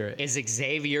 Let's hear it. Is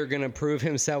Xavier going to prove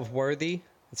himself worthy?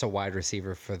 It's a wide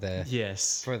receiver for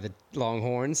the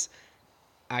Longhorns.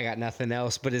 I got nothing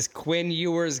else, but is Quinn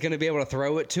Ewers going to be able to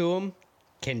throw it to him?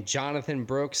 Can Jonathan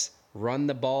Brooks run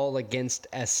the ball against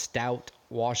a stout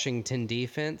Washington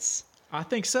defense? I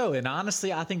think so, and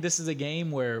honestly, I think this is a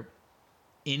game where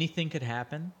anything could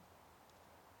happen.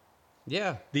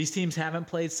 Yeah. These teams haven't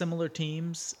played similar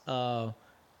teams, 2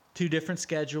 different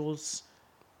schedules.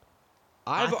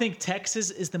 I think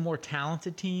Texas is the more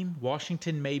talented team.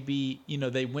 Washington may be,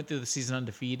 they went through the season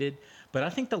undefeated. But I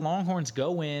think the Longhorns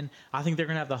go in. I think they're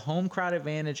going to have the home crowd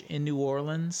advantage in New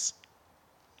Orleans.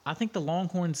 I think the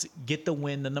Longhorns get the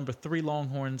win, the number 3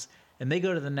 Longhorns, and they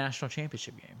go to the national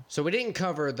championship game. So we didn't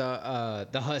cover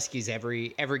the Huskies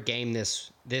every game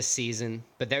this season,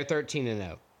 but they're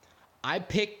 13-0. I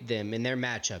picked them in their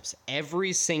matchups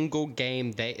every single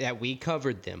game that we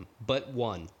covered them, but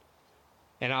one.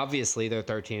 And obviously they're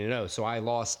 13-0, so I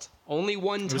lost only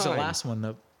one time. It was the last one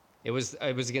though. It was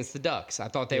against the Ducks. I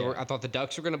thought I thought the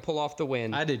Ducks were going to pull off the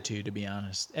win. I did too, to be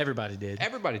honest. Everybody did.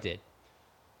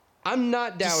 I'm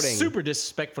not doubting. Just super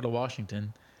disrespectful to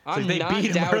Washington. I'm they not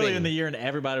beat them doubting. earlier in the year, and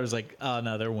everybody was like, "Oh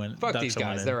no, they're winning." Fuck Ducks these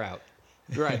guys, winning. they're out.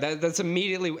 Right. That's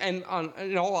immediately. And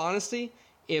in all honesty,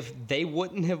 if they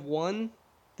wouldn't have won,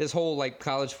 this whole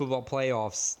college football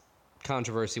playoffs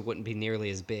controversy wouldn't be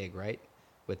nearly as big, right?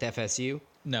 With FSU.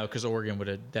 No, because Oregon would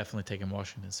have definitely taken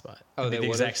Washington's spot. Oh, the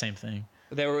exact same thing.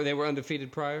 They were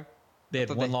undefeated prior? They had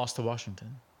one loss to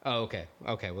Washington. Oh, okay.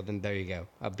 Okay, well then there you go.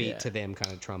 A beat to them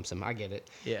kind of trumps them. I get it.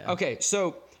 Yeah. Okay,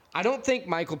 so I don't think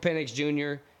Michael Penix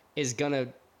Jr. is going to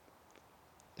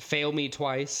fail me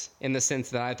twice in the sense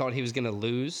that I thought he was going to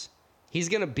lose. He's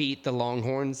going to beat the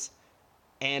Longhorns.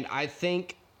 And I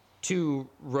think to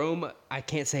Rome, I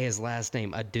can't say his last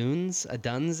name,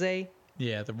 Adunze?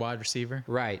 Yeah, the wide receiver.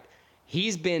 Right.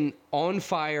 He's been on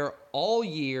fire all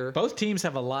year. Both teams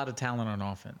have a lot of talent on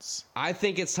offense. I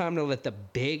think it's time to let the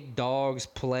big dogs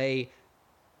play.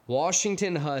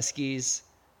 Washington Huskies.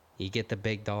 You get the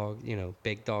big dog,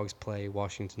 big dogs play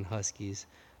Washington Huskies.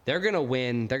 They're going to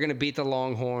win. They're going to beat the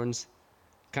Longhorns.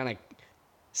 Kind of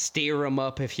steer them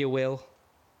up, if you will.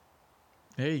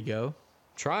 There you go.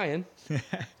 Trying. All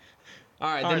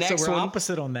right, the next so we're one.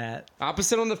 Opposite on that.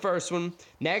 Opposite on the first one.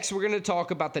 Next, we're going to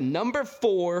talk about the number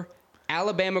 4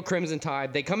 Alabama Crimson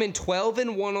Tide. They come in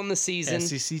 12-1 on the season.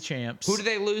 SEC champs. Who do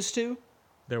they lose to?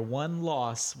 Their one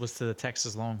loss was to the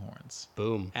Texas Longhorns.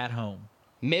 Boom. At home.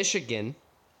 Michigan,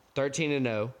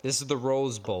 13-0. This is the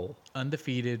Rose Bowl.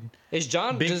 Undefeated. Does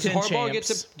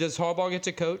Harbaugh get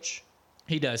to coach?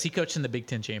 He does. He coached in the Big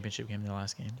Ten championship game in the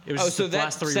last game. It was so the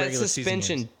last 3 that regular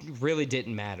suspension season really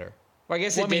didn't matter. Well, I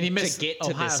guess he missed to get to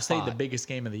Ohio this State, spot. the biggest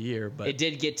game of the year, but It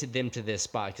did get to them to this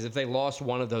spot because if they lost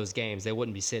one of those games, they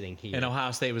wouldn't be sitting here. And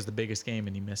Ohio State was the biggest game,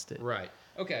 and he missed it. Right.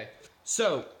 Okay.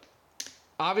 So,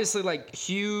 obviously,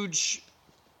 huge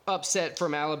upset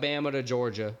from Alabama to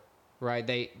Georgia, right?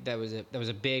 That was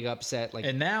a big upset.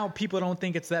 And now people don't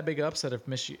think it's that big an upset if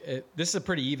Michigan. This is a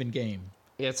pretty even game.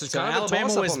 Yeah, it's So kind of Alabama a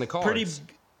toss-up was on the cards.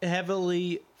 pretty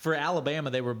heavily for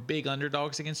Alabama. They were big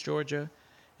underdogs against Georgia,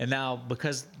 and now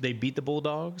because they beat the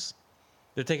Bulldogs,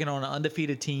 they're taking on an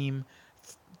undefeated team,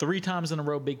 3 times in a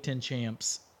row Big Ten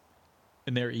champs,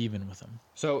 and they're even with them.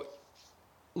 So,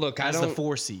 look, As the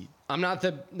 4 seed. I'm not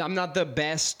the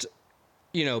best,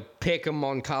 pick 'em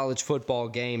on college football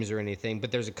games or anything,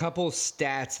 but there's a couple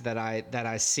stats that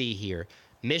I see here.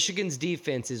 Michigan's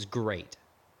defense is great,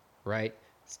 right?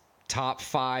 Top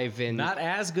 5 in Not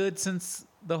as good since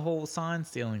the whole sign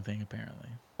stealing thing,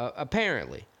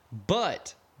 apparently,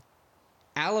 but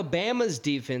Alabama's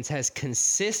defense has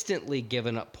consistently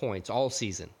given up points all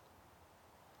season.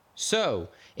 So,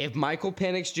 if Michael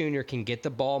Penix Jr. can get the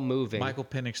ball moving. Michael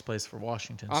Penix plays for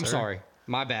Washington. I'm sorry.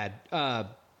 My bad.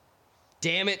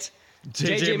 Damn it.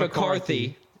 J.J.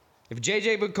 McCarthy. If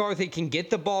J.J. McCarthy can get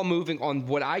the ball moving on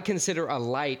what I consider a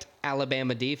light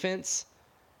Alabama defense,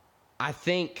 I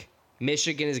think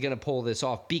Michigan is going to pull this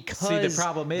off because the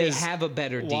problem is, they have a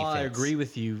better defense. While I agree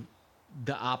with you,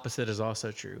 the opposite is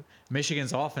also true.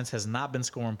 Michigan's offense has not been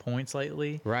scoring points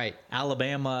lately. Right.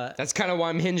 Alabama. That's kind of why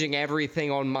I'm hinging everything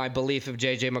on my belief of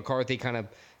J.J. McCarthy kind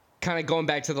of going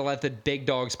back to the let the big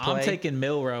dogs play. I'm taking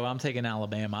Milroe. I'm taking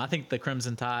Alabama. I think the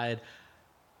Crimson Tide.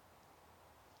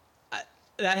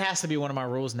 That has to be one of my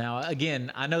rules now.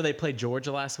 Again, I know they played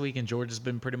Georgia last week, and Georgia's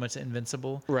been pretty much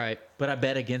invincible. Right. But I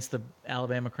bet against the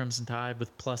Alabama Crimson Tide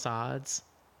with plus odds.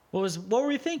 What were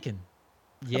we thinking?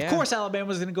 Yeah. Of course,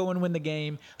 Alabama's going to go and win the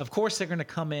game. Of course, they're going to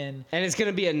come in. And it's going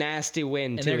to be a nasty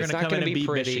win, too. It's not going to be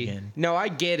pretty. Michigan. No, I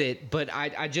get it. But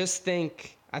I just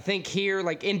think here,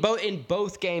 like in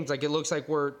both games, like it looks like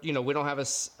we're, we don't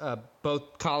have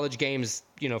both college games,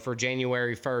 for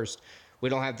January 1st. We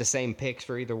don't have the same picks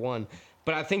for either one.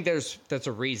 But I think that's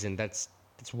a reason. That's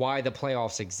why the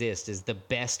playoffs exist, is the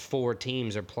best four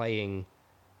teams are playing,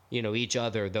 each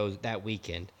other that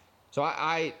weekend. So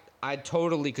I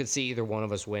totally could see either one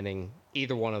of us winning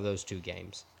either one of those two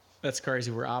games. That's crazy.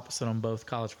 We're opposite on both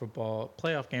college football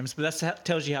playoff games, but that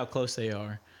tells you how close they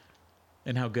are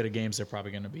and how good of games they're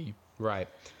probably going to be. Right.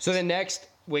 So then next,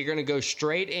 we're going to go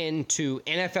straight into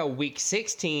NFL Week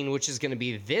 16, which is going to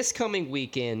be this coming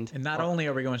weekend. And not only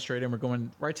are we going straight in, we're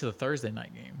going right to the Thursday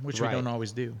night game, which we don't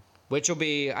always do. Which will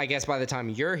be, I guess, by the time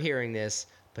you're hearing this,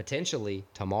 potentially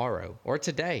tomorrow or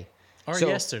today. Or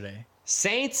yesterday.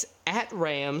 Saints at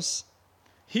Rams.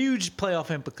 Huge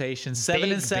playoff implications.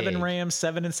 7-7 Rams,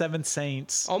 7-7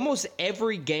 Saints. Almost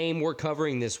every game we're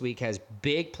covering this week has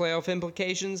big playoff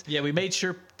implications. Yeah, we made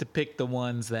sure to pick the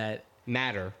ones that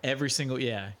matter. Every single,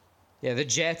 yeah. Yeah, the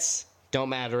Jets don't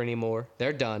matter anymore.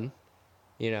 They're done.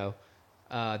 The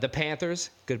Panthers,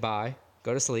 goodbye.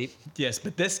 Go to sleep. Yes,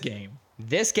 but this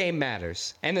game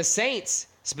matters. And the Saints,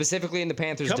 specifically in the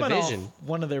Panthers division. Off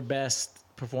one of their best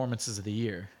performances of the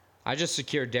year. I just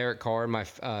secured Derek Carr in my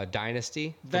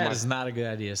dynasty. That is not a good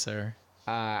idea, sir.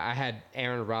 I had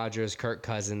Aaron Rodgers, Kirk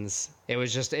Cousins.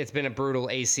 It's been a brutal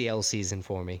ACL season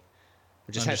for me.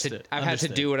 I've had to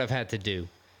do what I've had to do.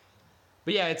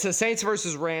 But yeah, it's a Saints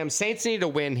versus Rams. Saints need a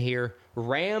win here.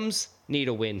 Rams need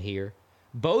a win here.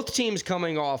 Both teams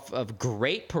coming off of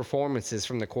great performances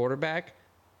from the quarterback.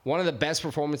 One of the best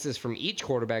performances from each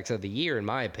quarterbacks of the year, in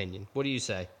my opinion. What do you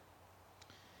say?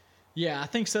 Yeah, I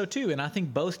think so too. And I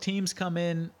think both teams come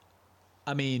in.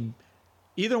 I mean,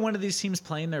 either one of these teams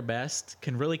playing their best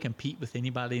can really compete with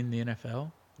anybody in the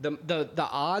NFL. The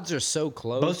odds are so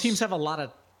close. Both teams have a lot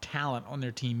of talent on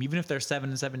their team. Even if they're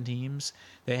 7-7 teams,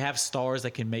 they have stars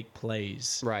that can make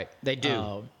plays. Right, they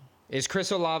do. Is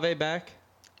Chris Olave back?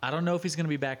 I don't know if he's going to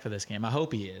be back for this game. I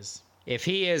hope he is. If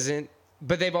he isn't,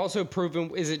 but they've also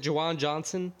proven. Is it Juwan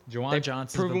Johnson? Juwan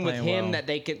Johnson's proven with him well.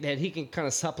 that he can kind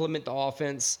of supplement the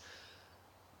offense.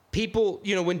 People,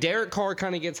 when Derek Carr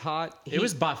kind of gets hot, it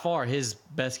was by far his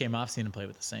best game I've seen him play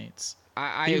with the Saints.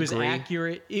 He was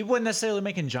accurate. He wasn't necessarily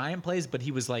making giant plays, but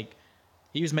he was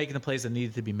making the plays that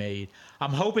needed to be made.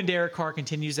 I'm hoping Derek Carr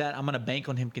continues that. I'm going to bank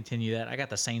on him continue that. I got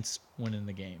the Saints winning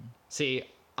the game. See,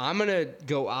 I'm going to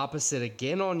go opposite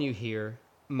again on you here.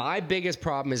 My biggest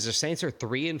problem is the Saints are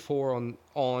 3-4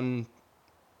 on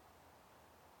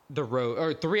the road,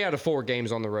 or 3 out of 4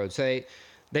 games on the road. So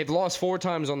they've lost 4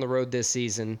 times on the road this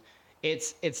season.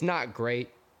 It's not great.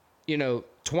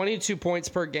 22 points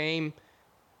per game.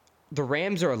 The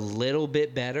Rams are a little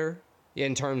bit better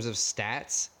in terms of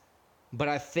stats, but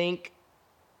I think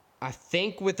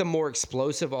with a more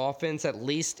explosive offense, at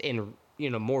least in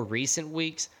more recent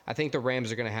weeks, I think the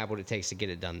Rams are going to have what it takes to get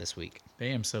it done this week.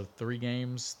 Damn, so 3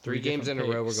 games, 3 games in a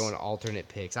row, we're going to alternate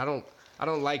picks. I don't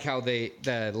like how the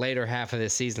later half of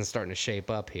this season is starting to shape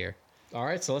up here. All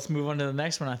right, so let's move on to the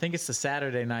next one. I think it's the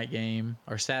Saturday night game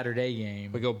or Saturday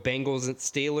game. We go Bengals and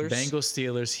Steelers.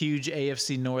 Bengals-Steelers, huge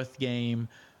AFC North game.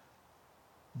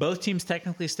 Both teams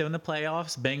technically still in the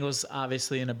playoffs. Bengals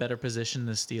obviously in a better position than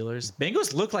the Steelers.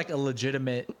 Bengals look like a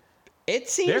legitimate. It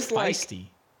seems they're feisty.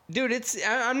 Dude,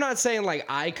 I'm not saying like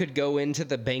I could go into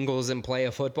the Bengals and play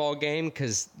a football game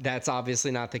because that's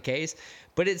obviously not the case.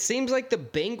 But it seems like the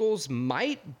Bengals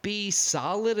might be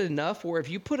solid enough where if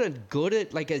you put a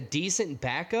decent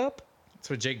backup. That's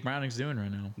what Jake Browning's doing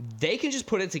right now. They can just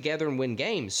put it together and win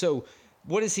games. So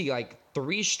what is he, like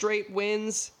 3 straight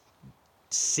wins?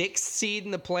 6th seed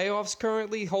in the playoffs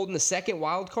currently, holding the second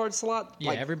wild card slot.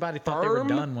 Yeah, everybody thought they were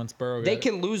done once Burrow got They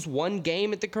can lose 1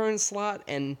 game at the current slot,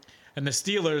 and And the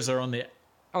Steelers are on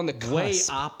the cusp. Way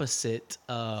opposite.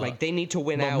 Like they need to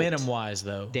win momentum-wise,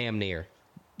 though. Damn near.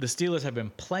 The Steelers have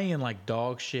been playing like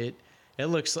dog shit. It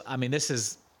looks. I mean, this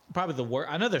is probably the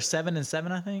worst. I know they're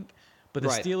 7-7, I think, but the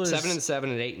Steelers 7-7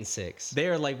 and 8-6. They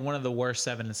are like one of the worst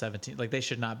 7-17. Like they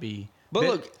should not be.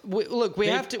 But we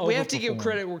have to give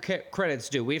credit where credit's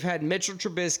due. We've had Mitchell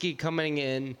Trubisky coming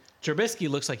in. Trubisky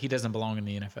looks like he doesn't belong in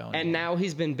the NFL anymore. And now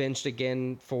he's been benched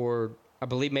again for, I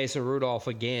believe, Mason Rudolph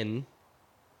again.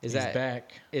 He's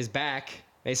back.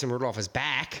 Mason Rudolph is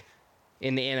back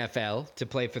in the NFL to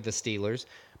play for the Steelers.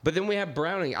 But then we have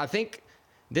Browning. I think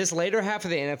this later half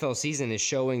of the NFL season is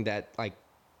showing that, like,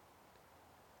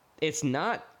 it's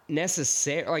not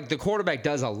necessary. Like, the quarterback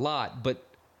does a lot, but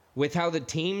with how the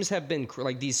teams have been,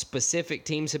 like, these specific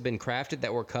teams have been crafted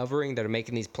that we're covering, that are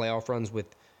making these playoff runs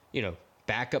with,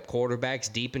 backup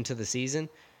quarterbacks deep into the season,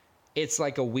 it's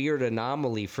like a weird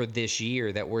anomaly for this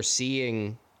year that we're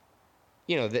seeing,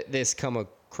 this come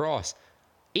across.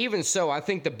 Even so, I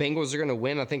think the Bengals are going to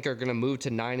win. I think they're going to move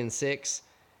to 9-6.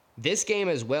 This game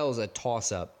as well is a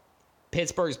toss-up.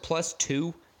 Pittsburgh's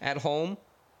 +2 at home.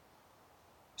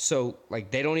 So,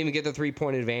 like, they don't even get the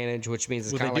 3-point advantage, which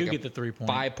means it's kind of like get the 3-point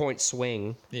 5-point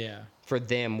swing for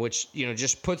them, which,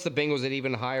 just puts the Bengals at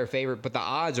even higher favorite. But the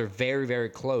odds are very, very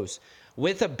close.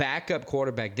 With a backup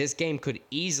quarterback, this game could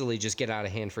easily just get out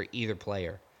of hand for either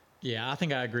player. Yeah, I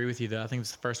think I agree with you, though. I think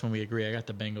it's the first one we agree. I got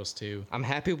the Bengals, too. I'm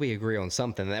happy we agree on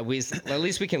something. At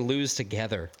least we can lose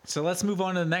together. So let's move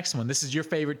on to the next one. This is your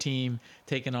favorite team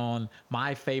taking on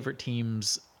my favorite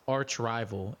team's arch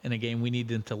rival in a game we need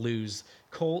them to lose.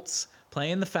 Colts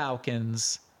playing the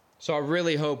Falcons. So I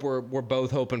really hope we're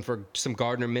both hoping for some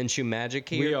Gardner Minshew magic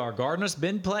here. We are. Gardner's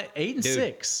been playing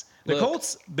 8-6. The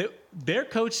Colts, their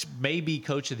coach may be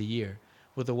coach of the year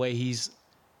with the way he's.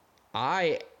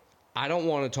 I don't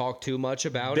want to talk too much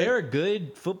about it. They're a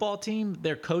good football team.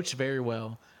 They're coached very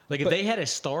well. Like, if they had a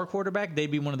star quarterback,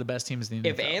 they'd be one of the best teams in the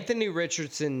NFL. If Anthony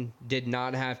Richardson did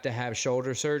not have to have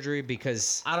shoulder surgery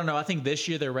because... I don't know. I think this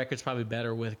year their record's probably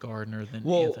better with Gardner than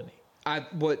Anthony.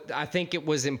 I think it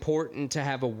was important to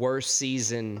have a worse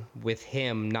season with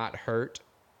him not hurt.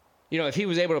 If he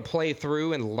was able to play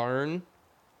through and learn,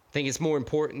 I think it's more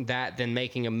important that than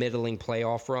making a middling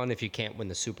playoff run if you can't win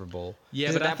the Super Bowl.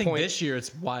 Yeah, but I think this year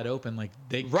it's wide open. Like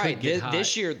they could get hot.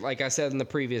 This year, like I said in the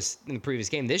previous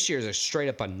game, this year is a straight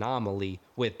up anomaly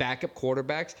with backup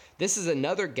quarterbacks. This is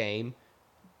another game.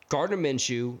 Gardner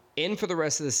Minshew in for the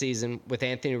rest of the season with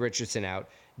Anthony Richardson out.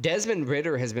 Desmond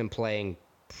Ridder has been playing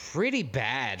pretty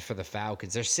bad for the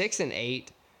Falcons. They're 6-8.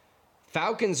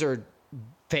 Falcons are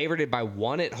favored by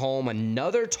 1 at home.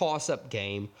 Another toss-up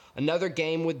game. Another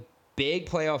game with big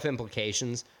playoff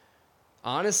implications.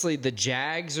 Honestly, the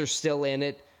Jags are still in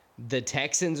it. The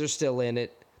Texans are still in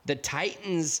it. The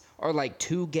Titans are like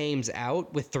 2 games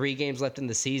out with 3 games left in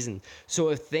the season. So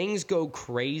if things go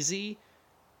crazy,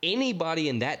 anybody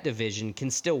in that division can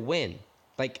still win.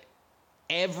 Like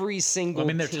every single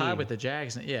they're team. tied with the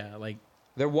Jags. Yeah, like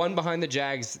they're 1 behind the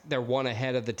Jags. They're 1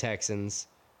 ahead of the Texans.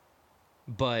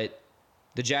 But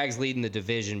the Jags lead in the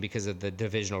division because of the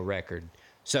divisional record.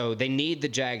 So they need the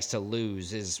Jags to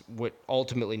lose is what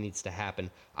ultimately needs to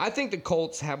happen. I think the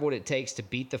Colts have what it takes to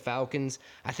beat the Falcons.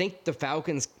 I think the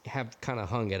Falcons have kind of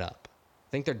hung it up. I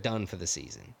think they're done for the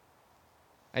season.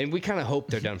 I mean, we kind of hope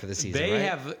they're done for the season,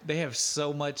 They have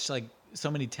so much, like, so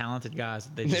many talented guys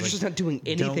that they're just not doing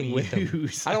anything with them.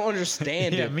 I don't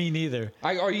understand yeah, it. Me neither.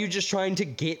 Are you just trying to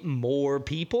get more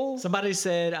people? Somebody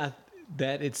said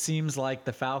that it seems like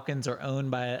the Falcons are owned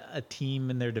by a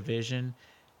team in their division,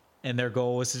 and their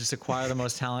goal is to just acquire the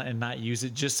most talent and not use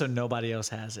it just so nobody else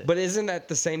has it. But isn't that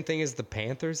the same thing as the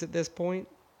Panthers at this point?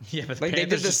 Yeah, but they did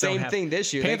the same thing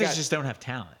this year. Panthers just don't have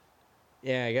talent.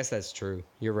 Yeah, I guess that's true.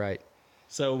 You're right.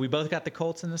 So we both got the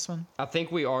Colts in this one? I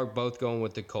think we are both going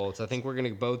with the Colts. I think we're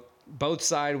going to both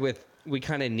side with we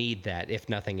kind of need that, if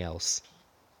nothing else.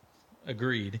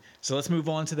 Agreed. So let's move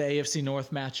on to the AFC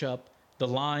North matchup. The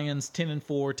Lions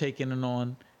 10-4 taking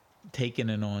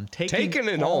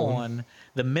on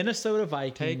the Minnesota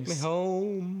Vikings. Take me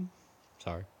home.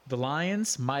 Sorry. The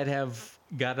Lions might have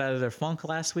got out of their funk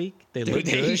last week. They looked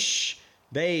good.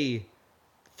 They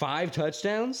 5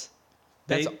 touchdowns.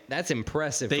 That's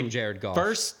impressive from Jared Goff.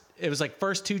 It was like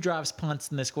first 2 drives punts,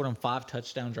 and they scored on 5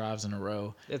 touchdown drives in a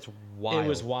row. It's wild. It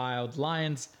was wild.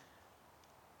 Lions,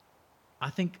 I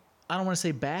don't want to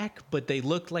say back, but they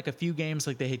looked like a few games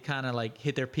like they had kind of like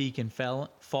hit their peak and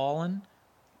fallen.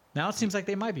 Now it seems like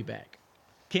they might be back.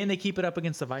 Can they keep it up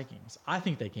against the Vikings? I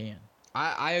think they can.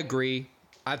 I agree.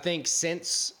 I think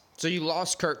So you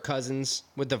lost Kirk Cousins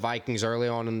with the Vikings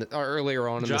earlier on in the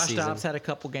season. Josh Dobbs had a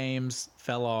couple games,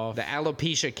 fell off. The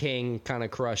alopecia king kind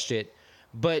of crushed it.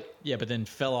 But then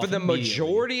fell off for the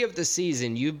majority of the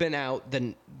season, you've been out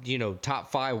the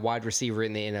top 5 wide receiver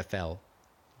in the NFL.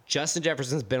 Justin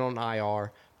Jefferson's been on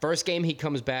IR. First game he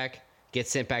comes back,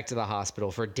 gets sent back to the hospital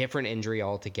for a different injury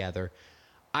altogether.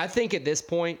 I think at this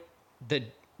point,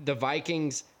 the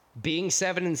Vikings being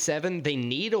 7-7, they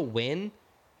need a win,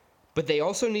 but they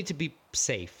also need to be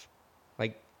safe.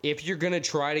 Like, if you're gonna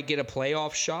try to get a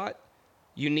playoff shot,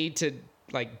 you need to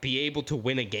be able to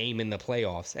win a game in the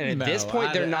playoffs. And at this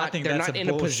point, they're not in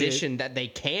a position that they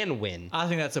can win. I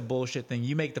think that's a bullshit thing.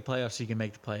 You make the playoffs, you can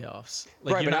make the playoffs.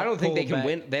 Right, but I don't think they can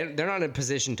win. They're not in a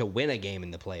position to win a game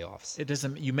in the playoffs. It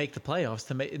doesn't. You make the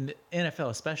playoffs in the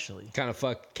NFL, especially. Kind of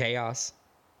fuck chaos.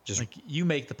 Just you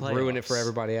make the playoffs. Ruin it for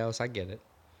everybody else. I get it.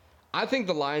 I think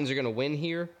the Lions are going to win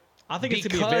here. I think it's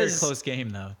going to be a very close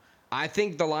game, though. I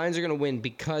think the Lions are going to win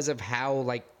because of how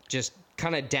just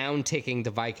kind of down-ticking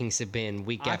the Vikings have been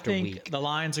week after week. I think the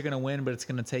Lions are going to win, but it's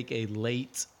going to take a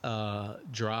late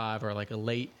drive or a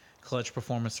late clutch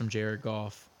performance from Jared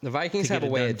Goff. The Vikings have a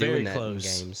way of doing that in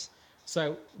games.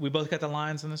 So we both got the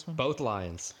Lions in this one? Both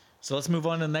Lions. So let's move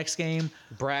on to the next game.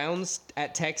 Browns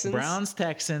at Texans.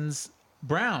 Texans.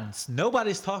 Browns.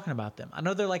 Nobody's talking about them. I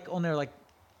know they're on their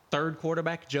third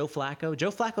quarterback, Joe Flacco.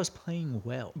 Joe Flacco's playing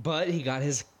well. But he got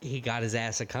his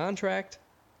ass a contract.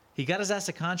 He got his ass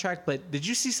a contract, but did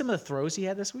you see some of the throws he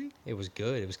had this week? It was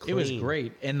good. It was clean. It was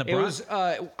great. And the Browns,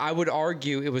 I would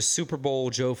argue it was Super Bowl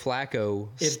Joe Flacco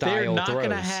style throws. If they're not going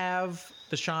to have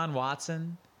Deshaun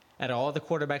Watson at all the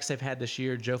quarterbacks they've had this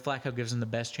year, Joe Flacco gives them the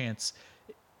best chance.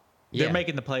 They're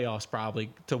making the playoffs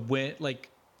probably to win.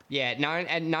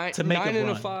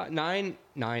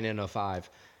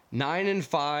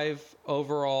 9-5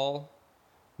 overall.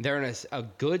 They're in a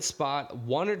good spot.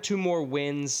 1 or 2 more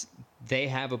wins, they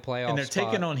have a playoff spot. And they're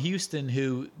taking on Houston,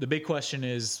 who the big question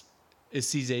is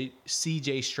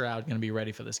CJ Stroud going to be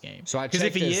ready for this game? So I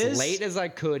checked as late as I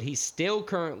could. He's still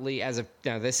currently,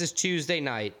 now this is Tuesday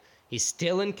night, he's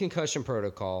still in concussion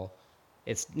protocol.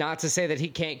 It's not to say that he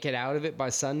can't get out of it by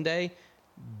Sunday,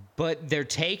 but they're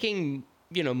taking,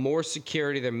 more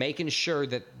security. They're making sure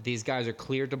that these guys are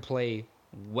cleared to play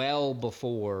well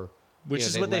before. Which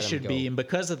is what they should be. And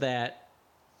because of that,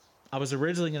 I was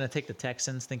originally going to take the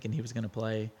Texans thinking he was going to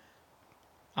play.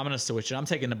 I'm going to switch it. I'm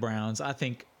taking the Browns. I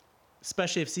think,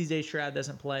 especially if CJ Stroud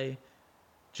doesn't play,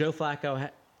 Joe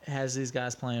Flacco has these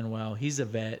guys playing well. He's a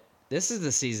vet. This is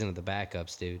the season of the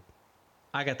backups, dude.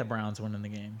 I got the Browns winning the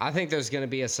game. I think there's going to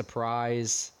be a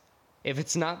surprise. If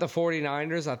it's not the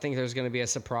 49ers, I think there's going to be a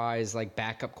surprise,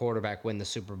 backup quarterback win the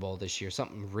Super Bowl this year.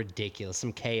 Something ridiculous.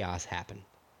 Some chaos happen.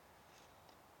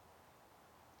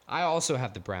 I also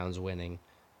have the Browns winning.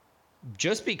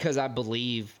 Just because I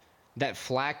believe that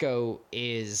Flacco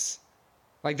is...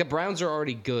 the Browns are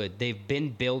already good. They've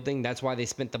been building. That's why they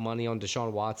spent the money on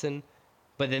Deshaun Watson.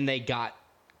 But then they got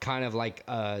kind of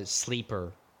a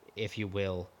sleeper, if you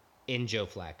will, in Joe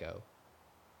Flacco.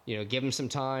 Give him some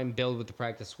time, build with the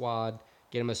practice squad,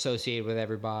 get him associated with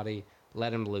everybody,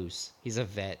 let him loose. He's a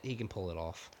vet. He can pull it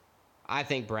off. I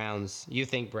think Browns. You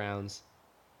think Browns.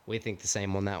 We think the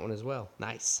same on that one as well.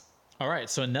 Nice. All right,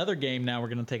 so another game now we're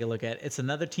going to take a look at. It's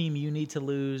another team you need to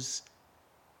lose.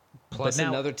 Plus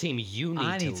another team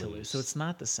I need to lose. So it's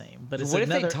not the same. But it's what if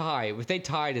they tie? If they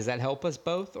tie, does that help us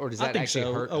both? Or does that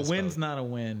actually hurt us? A win's not a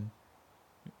win,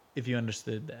 if you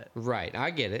understood that. Right, I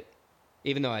get it.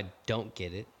 Even though I don't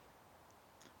get it.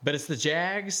 But it's the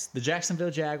Jags, the Jacksonville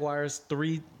Jaguars,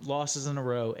 3 losses in a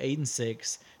row,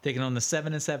 8-6, taking on the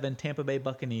 7-7 Tampa Bay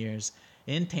Buccaneers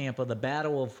in Tampa, the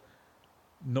battle of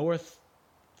North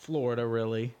Florida,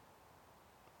 really.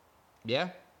 Yeah.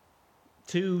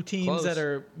 2 teams that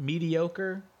are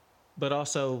mediocre, but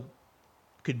also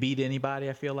could beat anybody,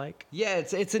 I feel like. Yeah,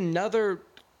 it's another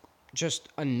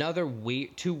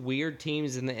weird, 2 weird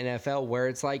teams in the NFL where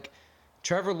it's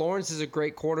Trevor Lawrence is a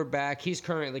great quarterback. He's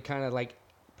currently kind of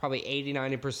probably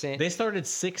 80-90%. They started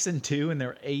 6-2 and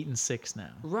they're 8-6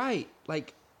 now. Right.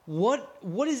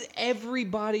 What is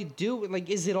everybody doing?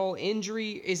 Is it all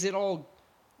injury? Is it all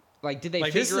did they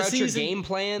figure out your game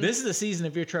plan? This is the season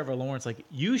if you're Trevor Lawrence,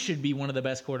 you should be one of the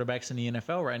best quarterbacks in the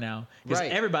NFL right now because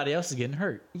everybody else is getting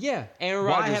hurt. Yeah. Aaron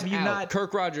Rodgers. Why have you out. not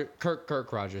Kirk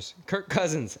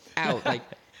Cousins out.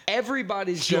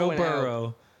 Everybody's Joe going Burrow.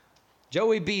 Out.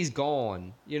 Joey B's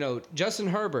gone. Justin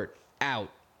Herbert out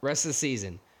rest of the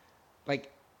season.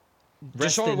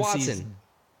 Deshaun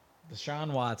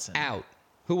Watson out.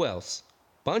 Who else?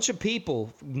 Bunch of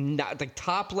people, not the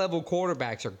top level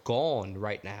quarterbacks are gone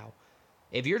right now.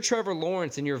 If you're Trevor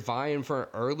Lawrence and you're vying for an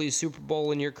early Super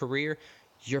Bowl in your career,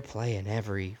 you're playing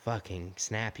every fucking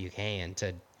snap you can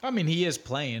to. I mean, he is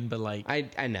playing, but like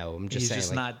I know. I'm just he's saying.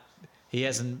 just like, not. He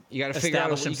hasn't. You got to figure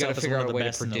out. You got to figure out a way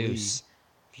to produce. produce.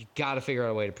 You got to figure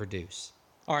out a way to produce.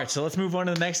 All right, so let's move on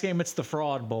to the next game. It's the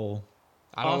Fraud Bowl.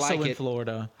 I don't also like in it.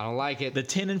 Florida. I don't like it. The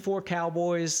 10-4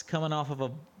 Cowboys coming off of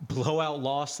a blowout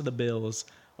loss to the Bills.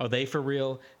 Are they for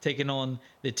real? Taking on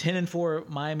the 10-4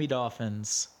 Miami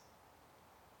Dolphins.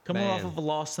 Coming off of a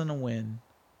loss and a win.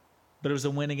 But it was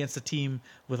a win against a team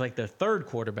with like their third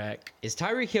quarterback. Is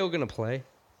Tyreek Hill going to play?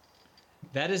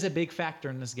 That is a big factor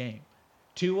in this game.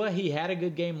 Tua, he had a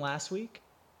good game last week,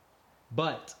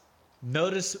 but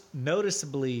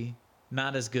noticeably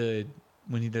not as good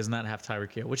when he does not have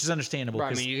Tyreek Hill, which is understandable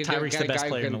because Tyreek's the best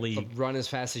player in the league. Run as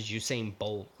fast as Usain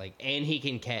Bolt, and he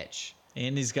can catch.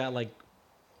 And he's got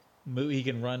he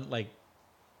can run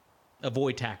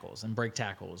avoid tackles and break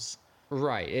tackles.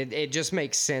 Right. It just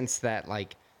makes sense that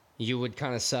you would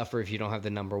kind of suffer if you don't have the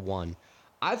number one.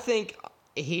 I think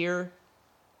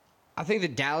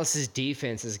that Dallas's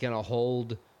defense is going to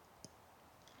hold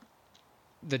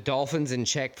the Dolphins in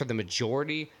check for the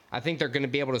majority. I think they're going to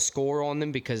be able to score on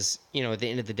them because, at the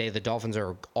end of the day, the Dolphins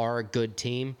are a good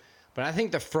team. But I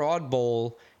think the Fraud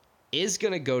Bowl is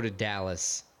going to go to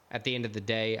Dallas at the end of the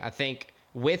day. I think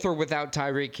with or without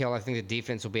Tyreek Hill, I think the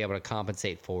defense will be able to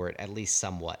compensate for it, at least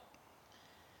somewhat.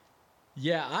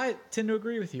 Yeah, I tend to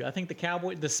agree with you. I think the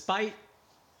Cowboys, despite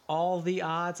all the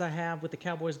odds I have with the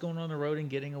Cowboys going on the road and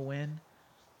getting a win,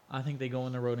 I think they go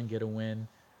on the road and get a win.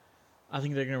 I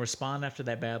think they're going to respond after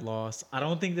that bad loss. I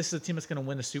don't think this is a team that's going to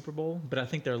win a Super Bowl, but I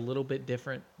think they're a little bit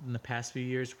different in the past few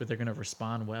years where they're going to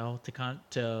respond well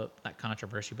to not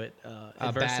controversy, but adversity.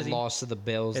 A bad loss to the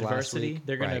Bills last week.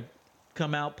 They're going to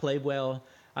come out, play well.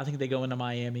 I think they go into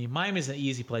Miami. Miami's an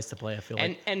easy place to play, I feel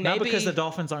like. And not because the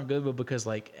Dolphins aren't good, but because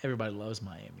everybody loves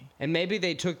Miami. And maybe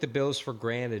they took the Bills for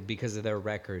granted because of their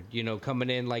record. Coming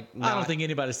in I don't think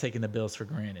anybody's taking the Bills for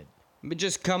granted. But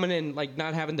just coming in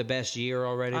not having the best year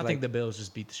already. I think the Bills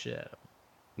just beat the shit out of them.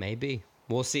 Maybe.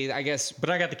 We'll see, I guess.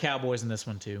 But I got the Cowboys in this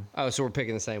one too. Oh, so we're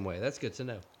picking the same way. That's good to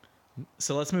know.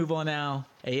 So let's move on now.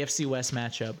 AFC West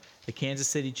matchup. The Kansas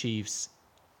City Chiefs.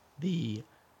 The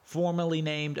formerly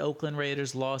named Oakland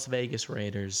Raiders, Las Vegas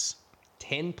Raiders.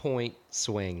 10-point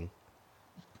swing.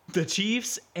 The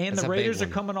Chiefs and the Raiders are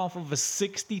coming off of a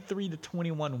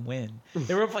 63-21 win.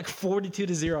 They were up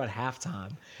 42-0 at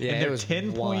halftime. Yeah, and they're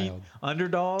 10-point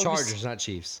underdogs. Chargers, not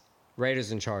Chiefs.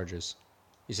 Raiders and Chargers.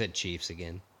 You said Chiefs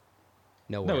again.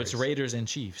 No, it's Raiders and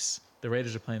Chiefs. The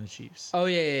Raiders are playing the Chiefs. Oh,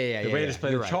 yeah. The Raiders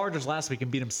played the Chargers last week and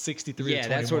beat them 63-21. Yeah,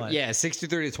 that's what. Yeah,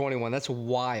 63-21. That's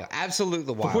wild.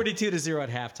 Absolutely wild. 42-0 at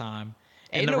halftime.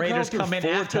 And the Raiders come in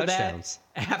after touchdowns.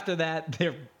 After that,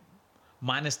 they're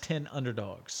minus 10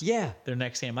 underdogs. Yeah. Their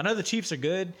next game. I know the Chiefs are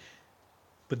good,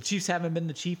 but the Chiefs haven't been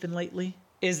the Chiefin' lately.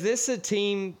 Is this a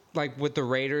team with the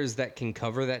Raiders that can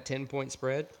cover that 10-point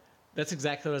spread? That's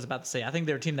exactly what I was about to say. I think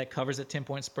they're a team that covers that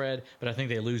 10-point spread, but I think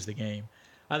they lose the game.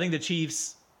 I think the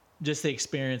Chiefs, just the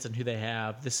experience and who they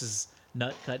have, this is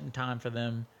nut-cutting time for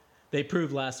them. They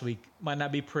proved last week. Might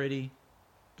not be pretty,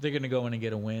 but they're going to go in and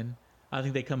get a win. I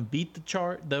think they come beat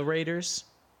the Raiders,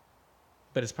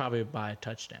 but it's probably by a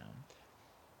touchdown.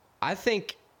 I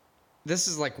think this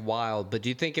is wild, but do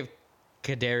you think if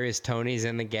Kadarius Toney's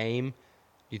in the game,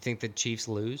 do you think the Chiefs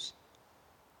lose?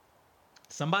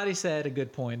 Somebody said a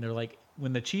good point. They're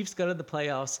when the Chiefs go to the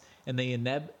playoffs and they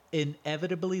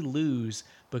inevitably lose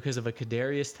because of a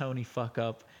Kadarius Toney fuck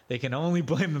up, they can only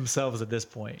blame themselves at this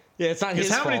point. Yeah, it's not his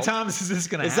fault. How many times is this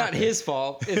going to happen? It's not his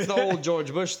fault. It's the old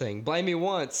George Bush thing. Blame me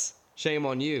once, shame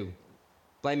on you.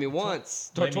 Blame me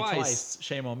once, or twice.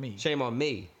 Shame on me. Shame on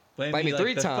me. Blame me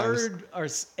 3 times. Third or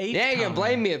eighth yeah, you're time. gonna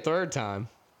blame me a third time.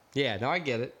 Yeah, no, I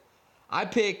get it. I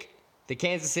pick the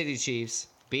Kansas City Chiefs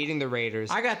beating the Raiders.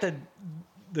 I got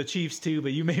the Chiefs too,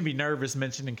 but you made me nervous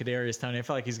mentioning Kadarius Toney. I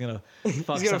feel like he's gonna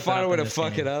find a way to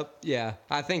fuck it up. Yeah,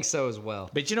 I think so as well.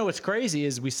 But what's crazy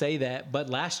is we say that, but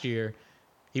last year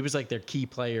he was their key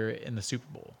player in the Super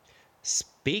Bowl.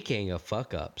 Speaking of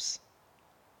fuck ups,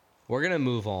 we're gonna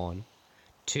move on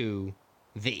to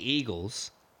the Eagles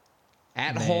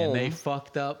at home. They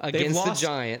fucked up against the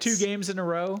Giants. 2 games in a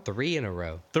row. 3 in a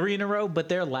row. But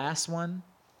their last one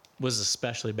was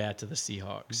especially bad to the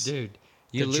Seahawks. Dude,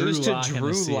 you lose to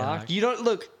Drew Lock. You don't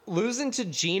look. Losing to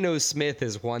Geno Smith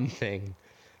is one thing.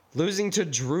 Losing to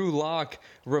Drew Lock,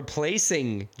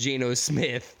 replacing Geno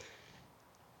Smith,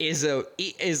 is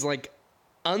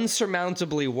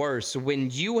unsurmountably worse.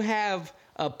 When you have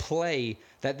a play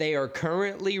that they are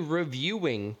currently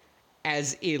reviewing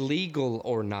as illegal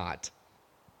or not,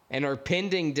 and are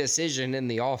pending decision in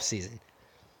the offseason.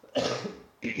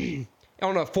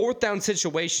 on a fourth down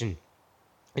situation,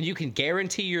 and you can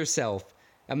guarantee yourself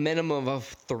a minimum of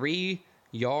 3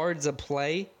 yards a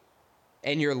play,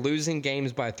 and you're losing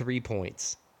games by 3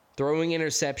 points, throwing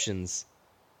interceptions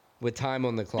with time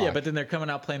on the clock. Yeah, but then they're coming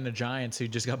out playing the Giants, who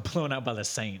just got blown out by the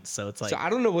Saints. So it's like, so I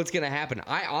don't know what's going to happen.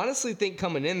 I honestly think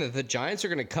coming in that the Giants are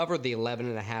going to cover the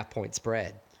 11.5 point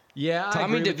spread. yeah, I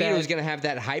Tommy agree with DeVito is that. going to have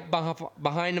that hype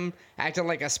behind him, acting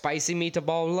like a spicy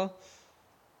meatball.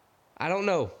 I don't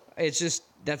know. It's just,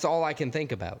 that's all I can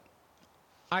think about.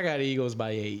 I got Eagles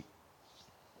by 8.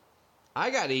 I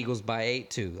got Eagles by 8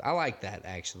 too. I like that,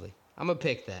 actually. I'm going to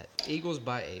pick that. Eagles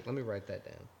by 8. Let me write that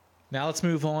down. Now let's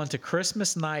move on to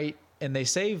Christmas night, and they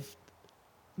saved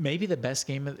maybe the best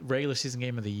regular season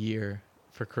game of the year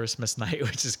for Christmas night,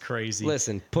 which is crazy.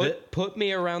 Listen, put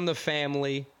me around the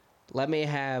family. Let me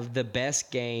have the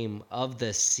best game of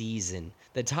the season.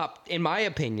 The top, in my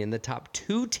opinion, the top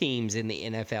 2 teams in the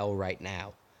NFL right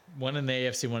now. One in the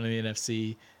AFC, one in the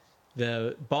NFC.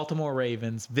 The Baltimore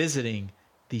Ravens visiting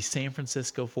the San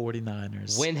Francisco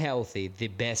 49ers. When healthy, the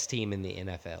best team in the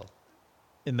NFL.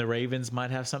 And the Ravens might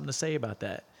have something to say about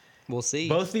that. We'll see.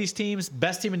 Both these teams,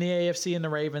 best team in the AFC and the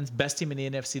Ravens, best team in the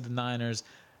NFC, the Niners.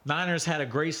 Niners had a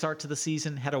great start to the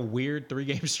season, had a weird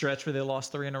 3-game stretch where they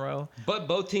lost 3 in a row. But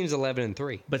both teams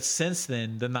 11-3. But since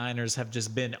then, the Niners have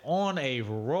just been on a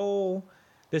roll.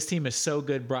 This team is so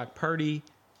good. Brock Purdy.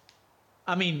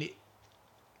 I mean,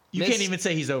 you can't even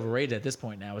say he's overrated at this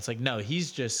point now. It's like, no,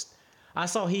 he's just... I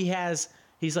saw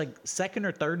he's like second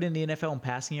or third in the NFL in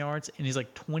passing yards, and he's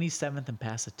like 27th in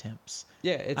pass attempts.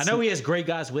 Yeah, I know he has great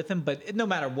guys with him, but no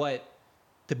matter what,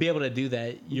 to be able to do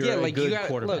that, you're a good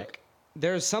quarterback. Look,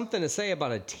 there's something to say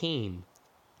about a team.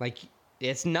 Like,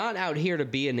 it's not out here to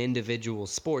be an individual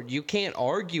sport. You can't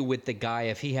argue with the guy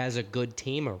if he has a good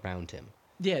team around him.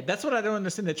 Yeah, that's what I don't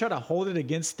understand. They try to hold it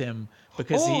against him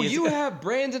because you have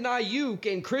Brandon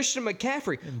Ayuk and Christian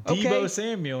McCaffrey. Debo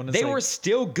Samuel. And they were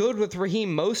still good with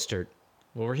Raheem Mostert.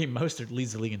 Well, Raheem Mostert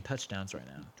leads the league in touchdowns right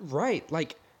now. Right.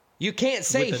 Like, you can't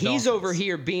say he's Dolphins. over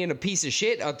here being a piece of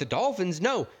shit at the Dolphins.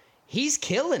 No, he's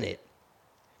killing it.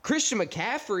 Christian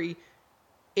McCaffrey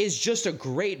is just a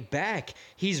great back.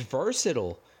 He's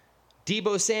versatile.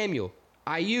 Debo Samuel,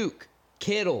 Ayuk,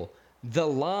 Kittle, the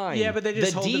line. Yeah, but they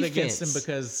just hold defense. it against him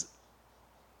because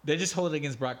they just hold it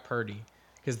against Brock Purdy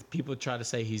because people try to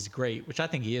say he's great, which I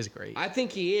think he is great. I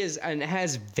think he is and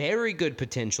has very good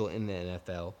potential in the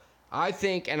NFL. I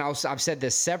think, and I've said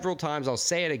this several times, I'll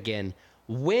say it again,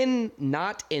 when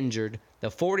not injured, the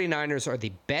 49ers are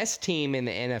the best team in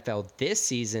the NFL this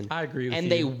season. I agree with you.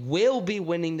 And they will be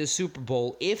winning the Super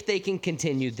Bowl if they can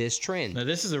continue this trend. Now,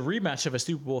 this is a rematch of a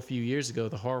Super Bowl a few years ago,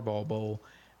 the Harbaugh Bowl.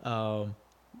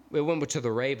 It went to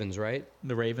the Ravens, right?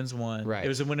 The Ravens won. Right. It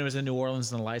was when it was in New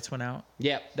Orleans and the lights went out.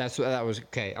 Yep, that was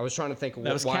okay. I was trying to think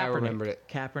of why I remembered it.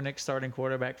 Kaepernick starting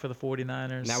quarterback for the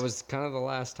 49ers. And that was kind of the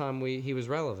last time he was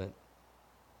relevant.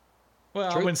 Well,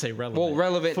 I wouldn't say relevant. Well,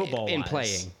 relevant football-wise. in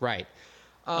playing, right.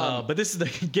 But this is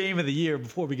the game of the year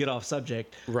before we get off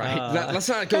subject. Right. Let's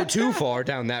not go too far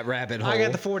down that rabbit hole. I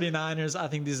got the 49ers. I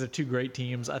think these are 2 great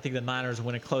teams. I think the Niners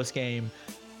win a close game.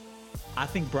 I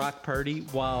think Brock Purdy,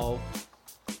 while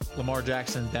Lamar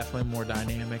Jackson is definitely more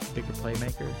dynamic, bigger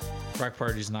playmaker, Brock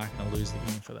Purdy's not going to lose the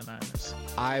game for the Niners.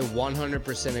 I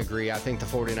 100% agree. I think the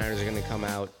 49ers are going to come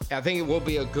out. I think it will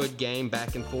be a good game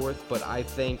back and forth, but I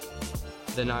think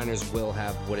the Niners will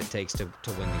have what it takes to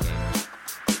win the game.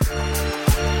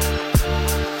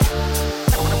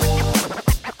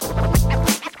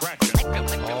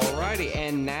 Alrighty,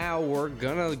 and now we're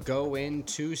gonna go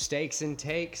into stakes and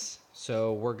takes.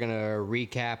 So we're gonna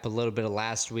recap a little bit of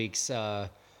last week's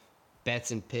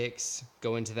bets and picks,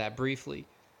 go into that briefly,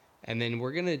 and then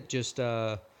we're gonna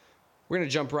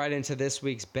jump right into this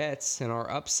week's bets and our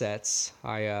upsets.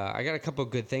 I got a couple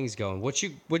of good things going. What'd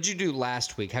you do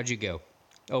last week? How'd you go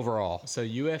overall? So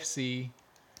UFC,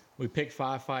 we picked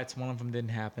 5 fights. One of them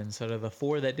didn't happen. So to the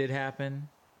 4 that did happen,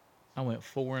 I went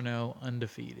 4-0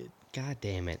 undefeated. God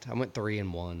damn it! I went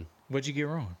 3-1. What'd you get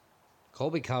wrong?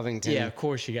 Colby Covington. Yeah, of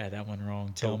course you got that one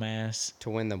wrong, dumbass. To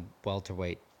win the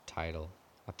welterweight title.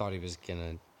 I thought he was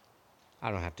gonna.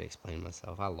 I don't have to explain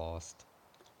myself. I lost.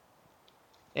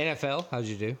 NFL, how'd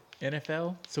you do?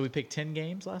 NFL, so we picked 10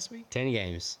 games last week. 10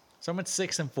 games. So I went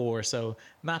 6-4, so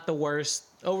not the worst.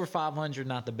 Over 500,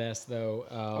 not the best though.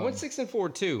 I went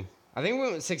 6-4 too. I think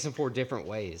we went 6-4 different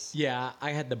ways. Yeah, I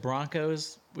had the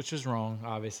Broncos, which was wrong.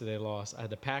 Obviously, they lost. I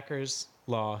had the Packers,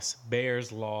 loss.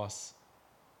 Bears, loss.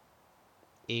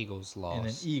 Eagles loss. And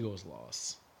then Eagles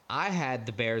loss. I had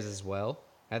the Bears as well.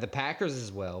 I had the Packers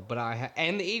as well,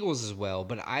 and the Eagles as well.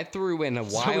 But I threw in a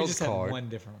wild So we just card. had one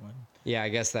different one. Yeah, I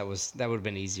guess that would have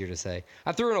been easier to say.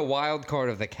 I threw in a wild card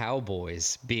of the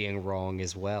Cowboys being wrong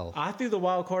as well. I threw the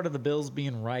wild card of the Bills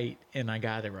being right, and I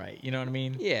got it right. You know what I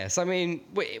mean? Yes, I mean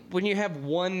when you have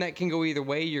one that can go either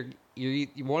way, you're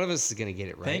one of us is gonna get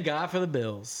it right. Thank God for the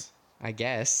Bills. I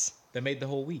guess. That made the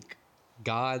whole week.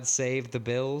 God save the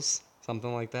Bills,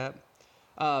 something like that.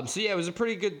 So yeah, it was a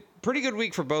pretty good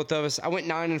week for both of us. I went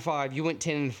 9-5. You went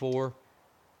 10-4.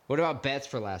 What about bets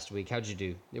for last week? How'd you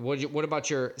do? What about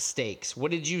your stakes?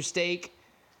 What did you stake?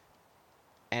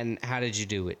 And how did you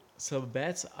do it? So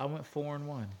bets, I went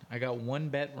 4-1. I got one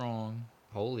bet wrong,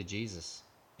 Holy Jesus.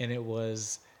 and it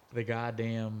was the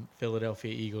goddamn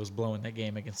Philadelphia Eagles blowing that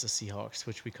game against the Seahawks,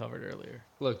 which we covered earlier.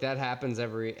 Look, that happens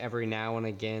every now and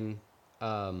again.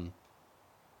 I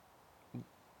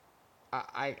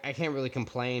can't really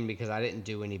complain because I didn't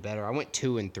do any better. I went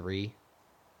 2-3.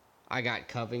 I got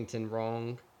Covington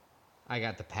wrong. I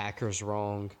got the Packers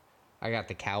wrong. I got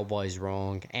the Cowboys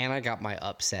wrong. And I got my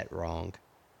upset wrong.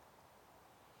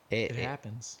 It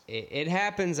happens. It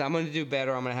happens. I'm going to do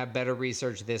better. I'm going to have better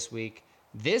research this week.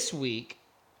 This week,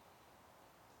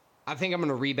 I think I'm going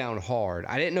to rebound hard.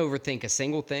 I didn't overthink a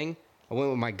single thing. I went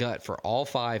with my gut for all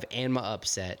 5 and my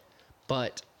upset.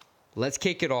 But let's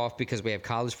kick it off because we have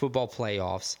college football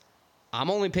playoffs. I'm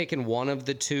only picking one of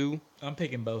the two. I'm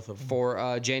picking both of them.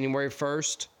 For January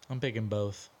 1st. I'm picking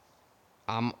both.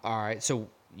 All right. So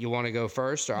you want to go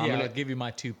first, or I'll give you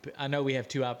my two. I know we have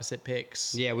two opposite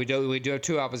picks. Yeah, we do. We do have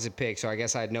two opposite picks. So I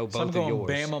guess I'd know both of yours. I'm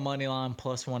going Bama money line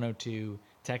plus 102,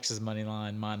 Texas money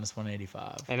line minus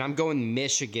 185, and I'm going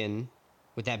Michigan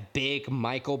with that big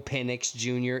Michael Penix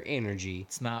Jr. energy.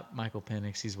 It's not Michael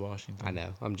Penix. He's Washington. I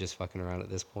know. I'm just fucking around at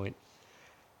this point.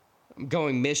 I'm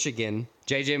going Michigan.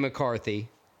 J.J. McCarthy,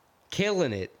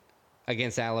 killing it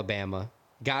against Alabama.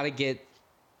 Got to get,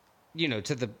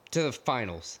 to the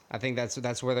finals. I think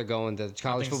that's where they're going. The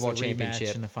college football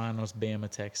championship in the finals. Bama,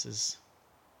 Texas.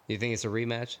 You think it's a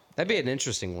rematch? That'd be an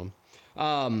interesting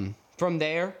one. From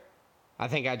there, I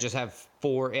think I just have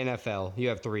 4 NFL. You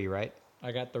have 3, right?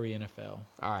 I got 3 NFL.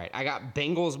 All right. I got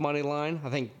Bengals money line. I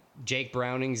think Jake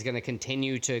Browning's going to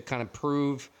continue to kind of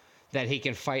prove that he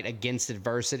can fight against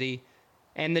adversity.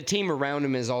 And the team around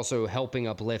him is also helping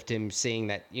uplift him, seeing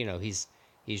that, he's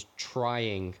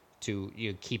trying to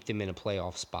keep them in a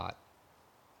playoff spot.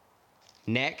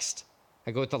 Next,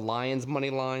 I go with the Lions money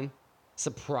line.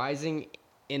 Surprising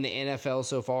in the NFL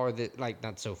so far,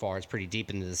 not so far, it's pretty deep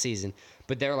into the season,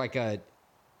 but they're like a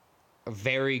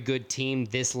very good team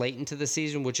this late into the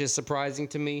season, which is surprising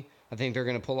to me. I think they're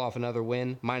going to pull off another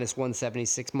win. Minus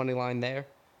 176 money line there.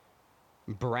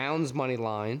 Browns money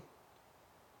line.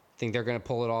 I think they're going to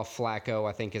pull it off. Flacco,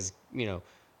 I think, is,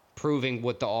 proving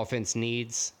what the offense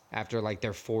needs after like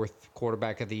their 4th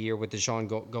quarterback of the year with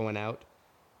Deshaun going out.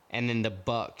 And then the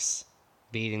Bucks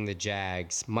beating the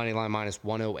Jags. Money line minus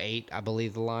 108, I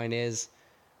believe the line is.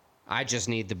 I just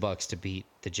need the Bucks to beat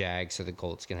the Jags so the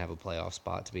Colts can have a playoff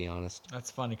spot, to be honest. That's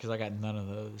funny because I got none of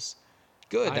those.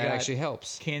 Good, that actually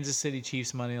helps. Kansas City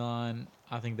Chiefs money line.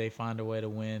 I think they find a way to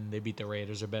win. They beat the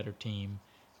Raiders, a better team.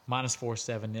 Minus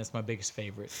 470. That's my biggest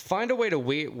favorite. Find a way to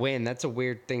win. That's a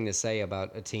weird thing to say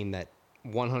about a team that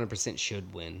 100%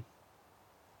 should win.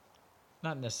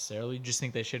 Not necessarily. You just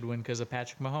think they should win because of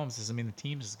Patrick Mahomes. Doesn't mean the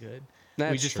team is good.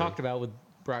 That's we just true. talked about with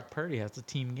Brock Purdy. That's a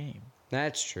team game.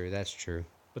 That's true.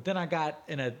 But then I got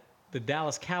the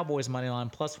Dallas Cowboys money line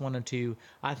plus 102.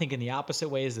 I think in the opposite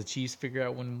way as the Chiefs figure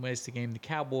out when ways the game, the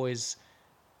Cowboys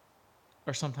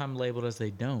are sometimes labeled as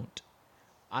they don't.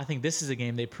 I think this is a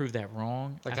game they prove that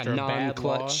wrong. Like after a bad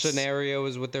non-clutch loss. scenario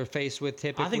is what they're faced with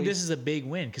typically. I think this is a big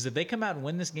win because if they come out and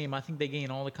win this game, I think they gain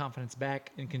all the confidence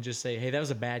back and can just say, hey, that was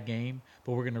a bad game,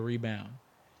 but we're going to rebound.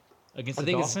 Against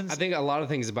the Dolphins. I think a lot of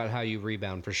things about how you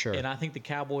rebound for sure. And I think the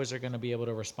Cowboys are going to be able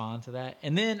to respond to that.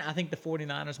 And then I think the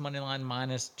 49ers money line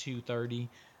minus 230.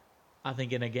 I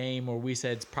think in a game where we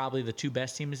said it's probably the 2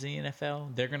 best teams in the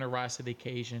NFL, they're going to rise to the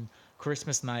occasion.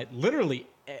 Christmas night, literally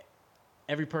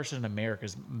every person in America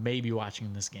is maybe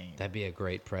watching this game. That'd be a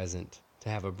great present to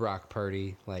have a Brock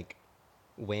Purdy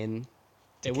win.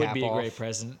 It would be a great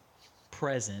present.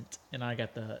 And I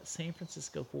got the San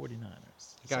Francisco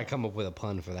 49ers. Gotta come up with a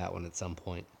pun for that one at some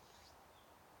point.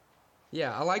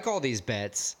 Yeah, I like all these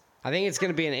bets. I think it's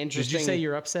going to be an interesting... Did you say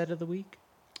your upset of the week?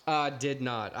 Did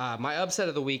not. My upset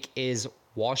of the week is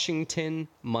Washington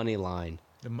money line.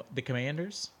 The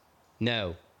Commanders?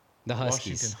 No, the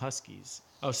Huskies. Washington Huskies.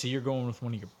 Oh, so you're going with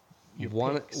one of your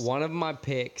picks. One of my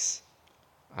picks,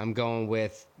 I'm going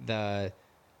with the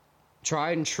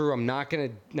tried and true.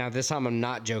 Now this time I'm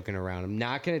not joking around. I'm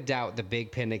not going to doubt the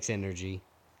big Penix energy.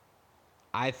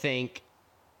 I think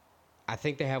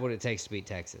they have what it takes to beat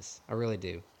Texas. I really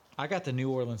do. I got the New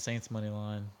Orleans Saints money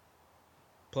line.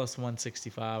 Plus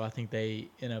 165. I think they,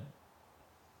 in a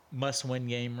must-win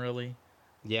game, really.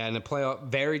 Yeah, in a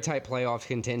very tight playoff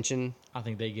contention. I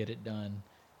think they get it done.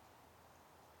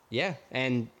 Yeah,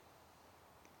 and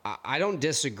I don't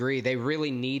disagree. They really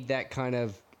need that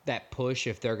push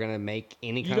if they're going to make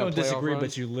any kind of playoff run. You don't disagree,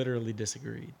 but you literally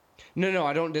disagreed. No,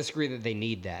 I don't disagree that they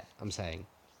need that, I'm saying.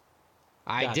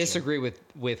 I disagree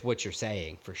with what you're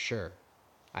saying, for sure.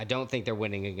 I don't think they're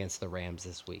winning against the Rams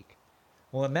this week.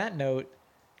 Well, on that note,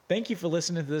 thank you for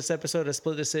listening to this episode of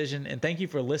Split Decision, and thank you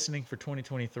for listening for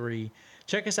 2023.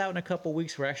 Check us out in a couple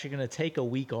weeks. We're actually going to take a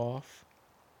week off.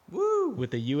 Woo!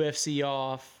 With the UFC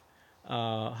off,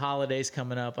 holidays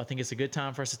coming up. I think it's a good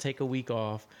time for us to take a week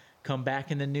off. Come back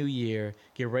in the new year.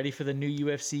 Get ready for the new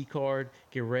UFC card.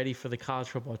 Get ready for the college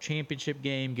football championship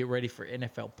game. Get ready for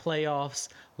NFL playoffs.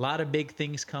 A lot of big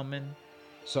things coming.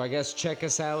 So I guess check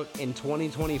us out in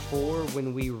 2024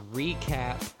 when we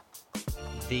recap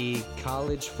the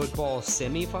college football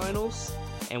semifinals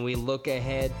and we look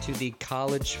ahead to the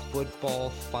college football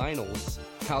finals,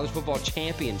 college football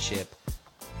championship,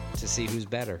 to see who's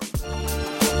better.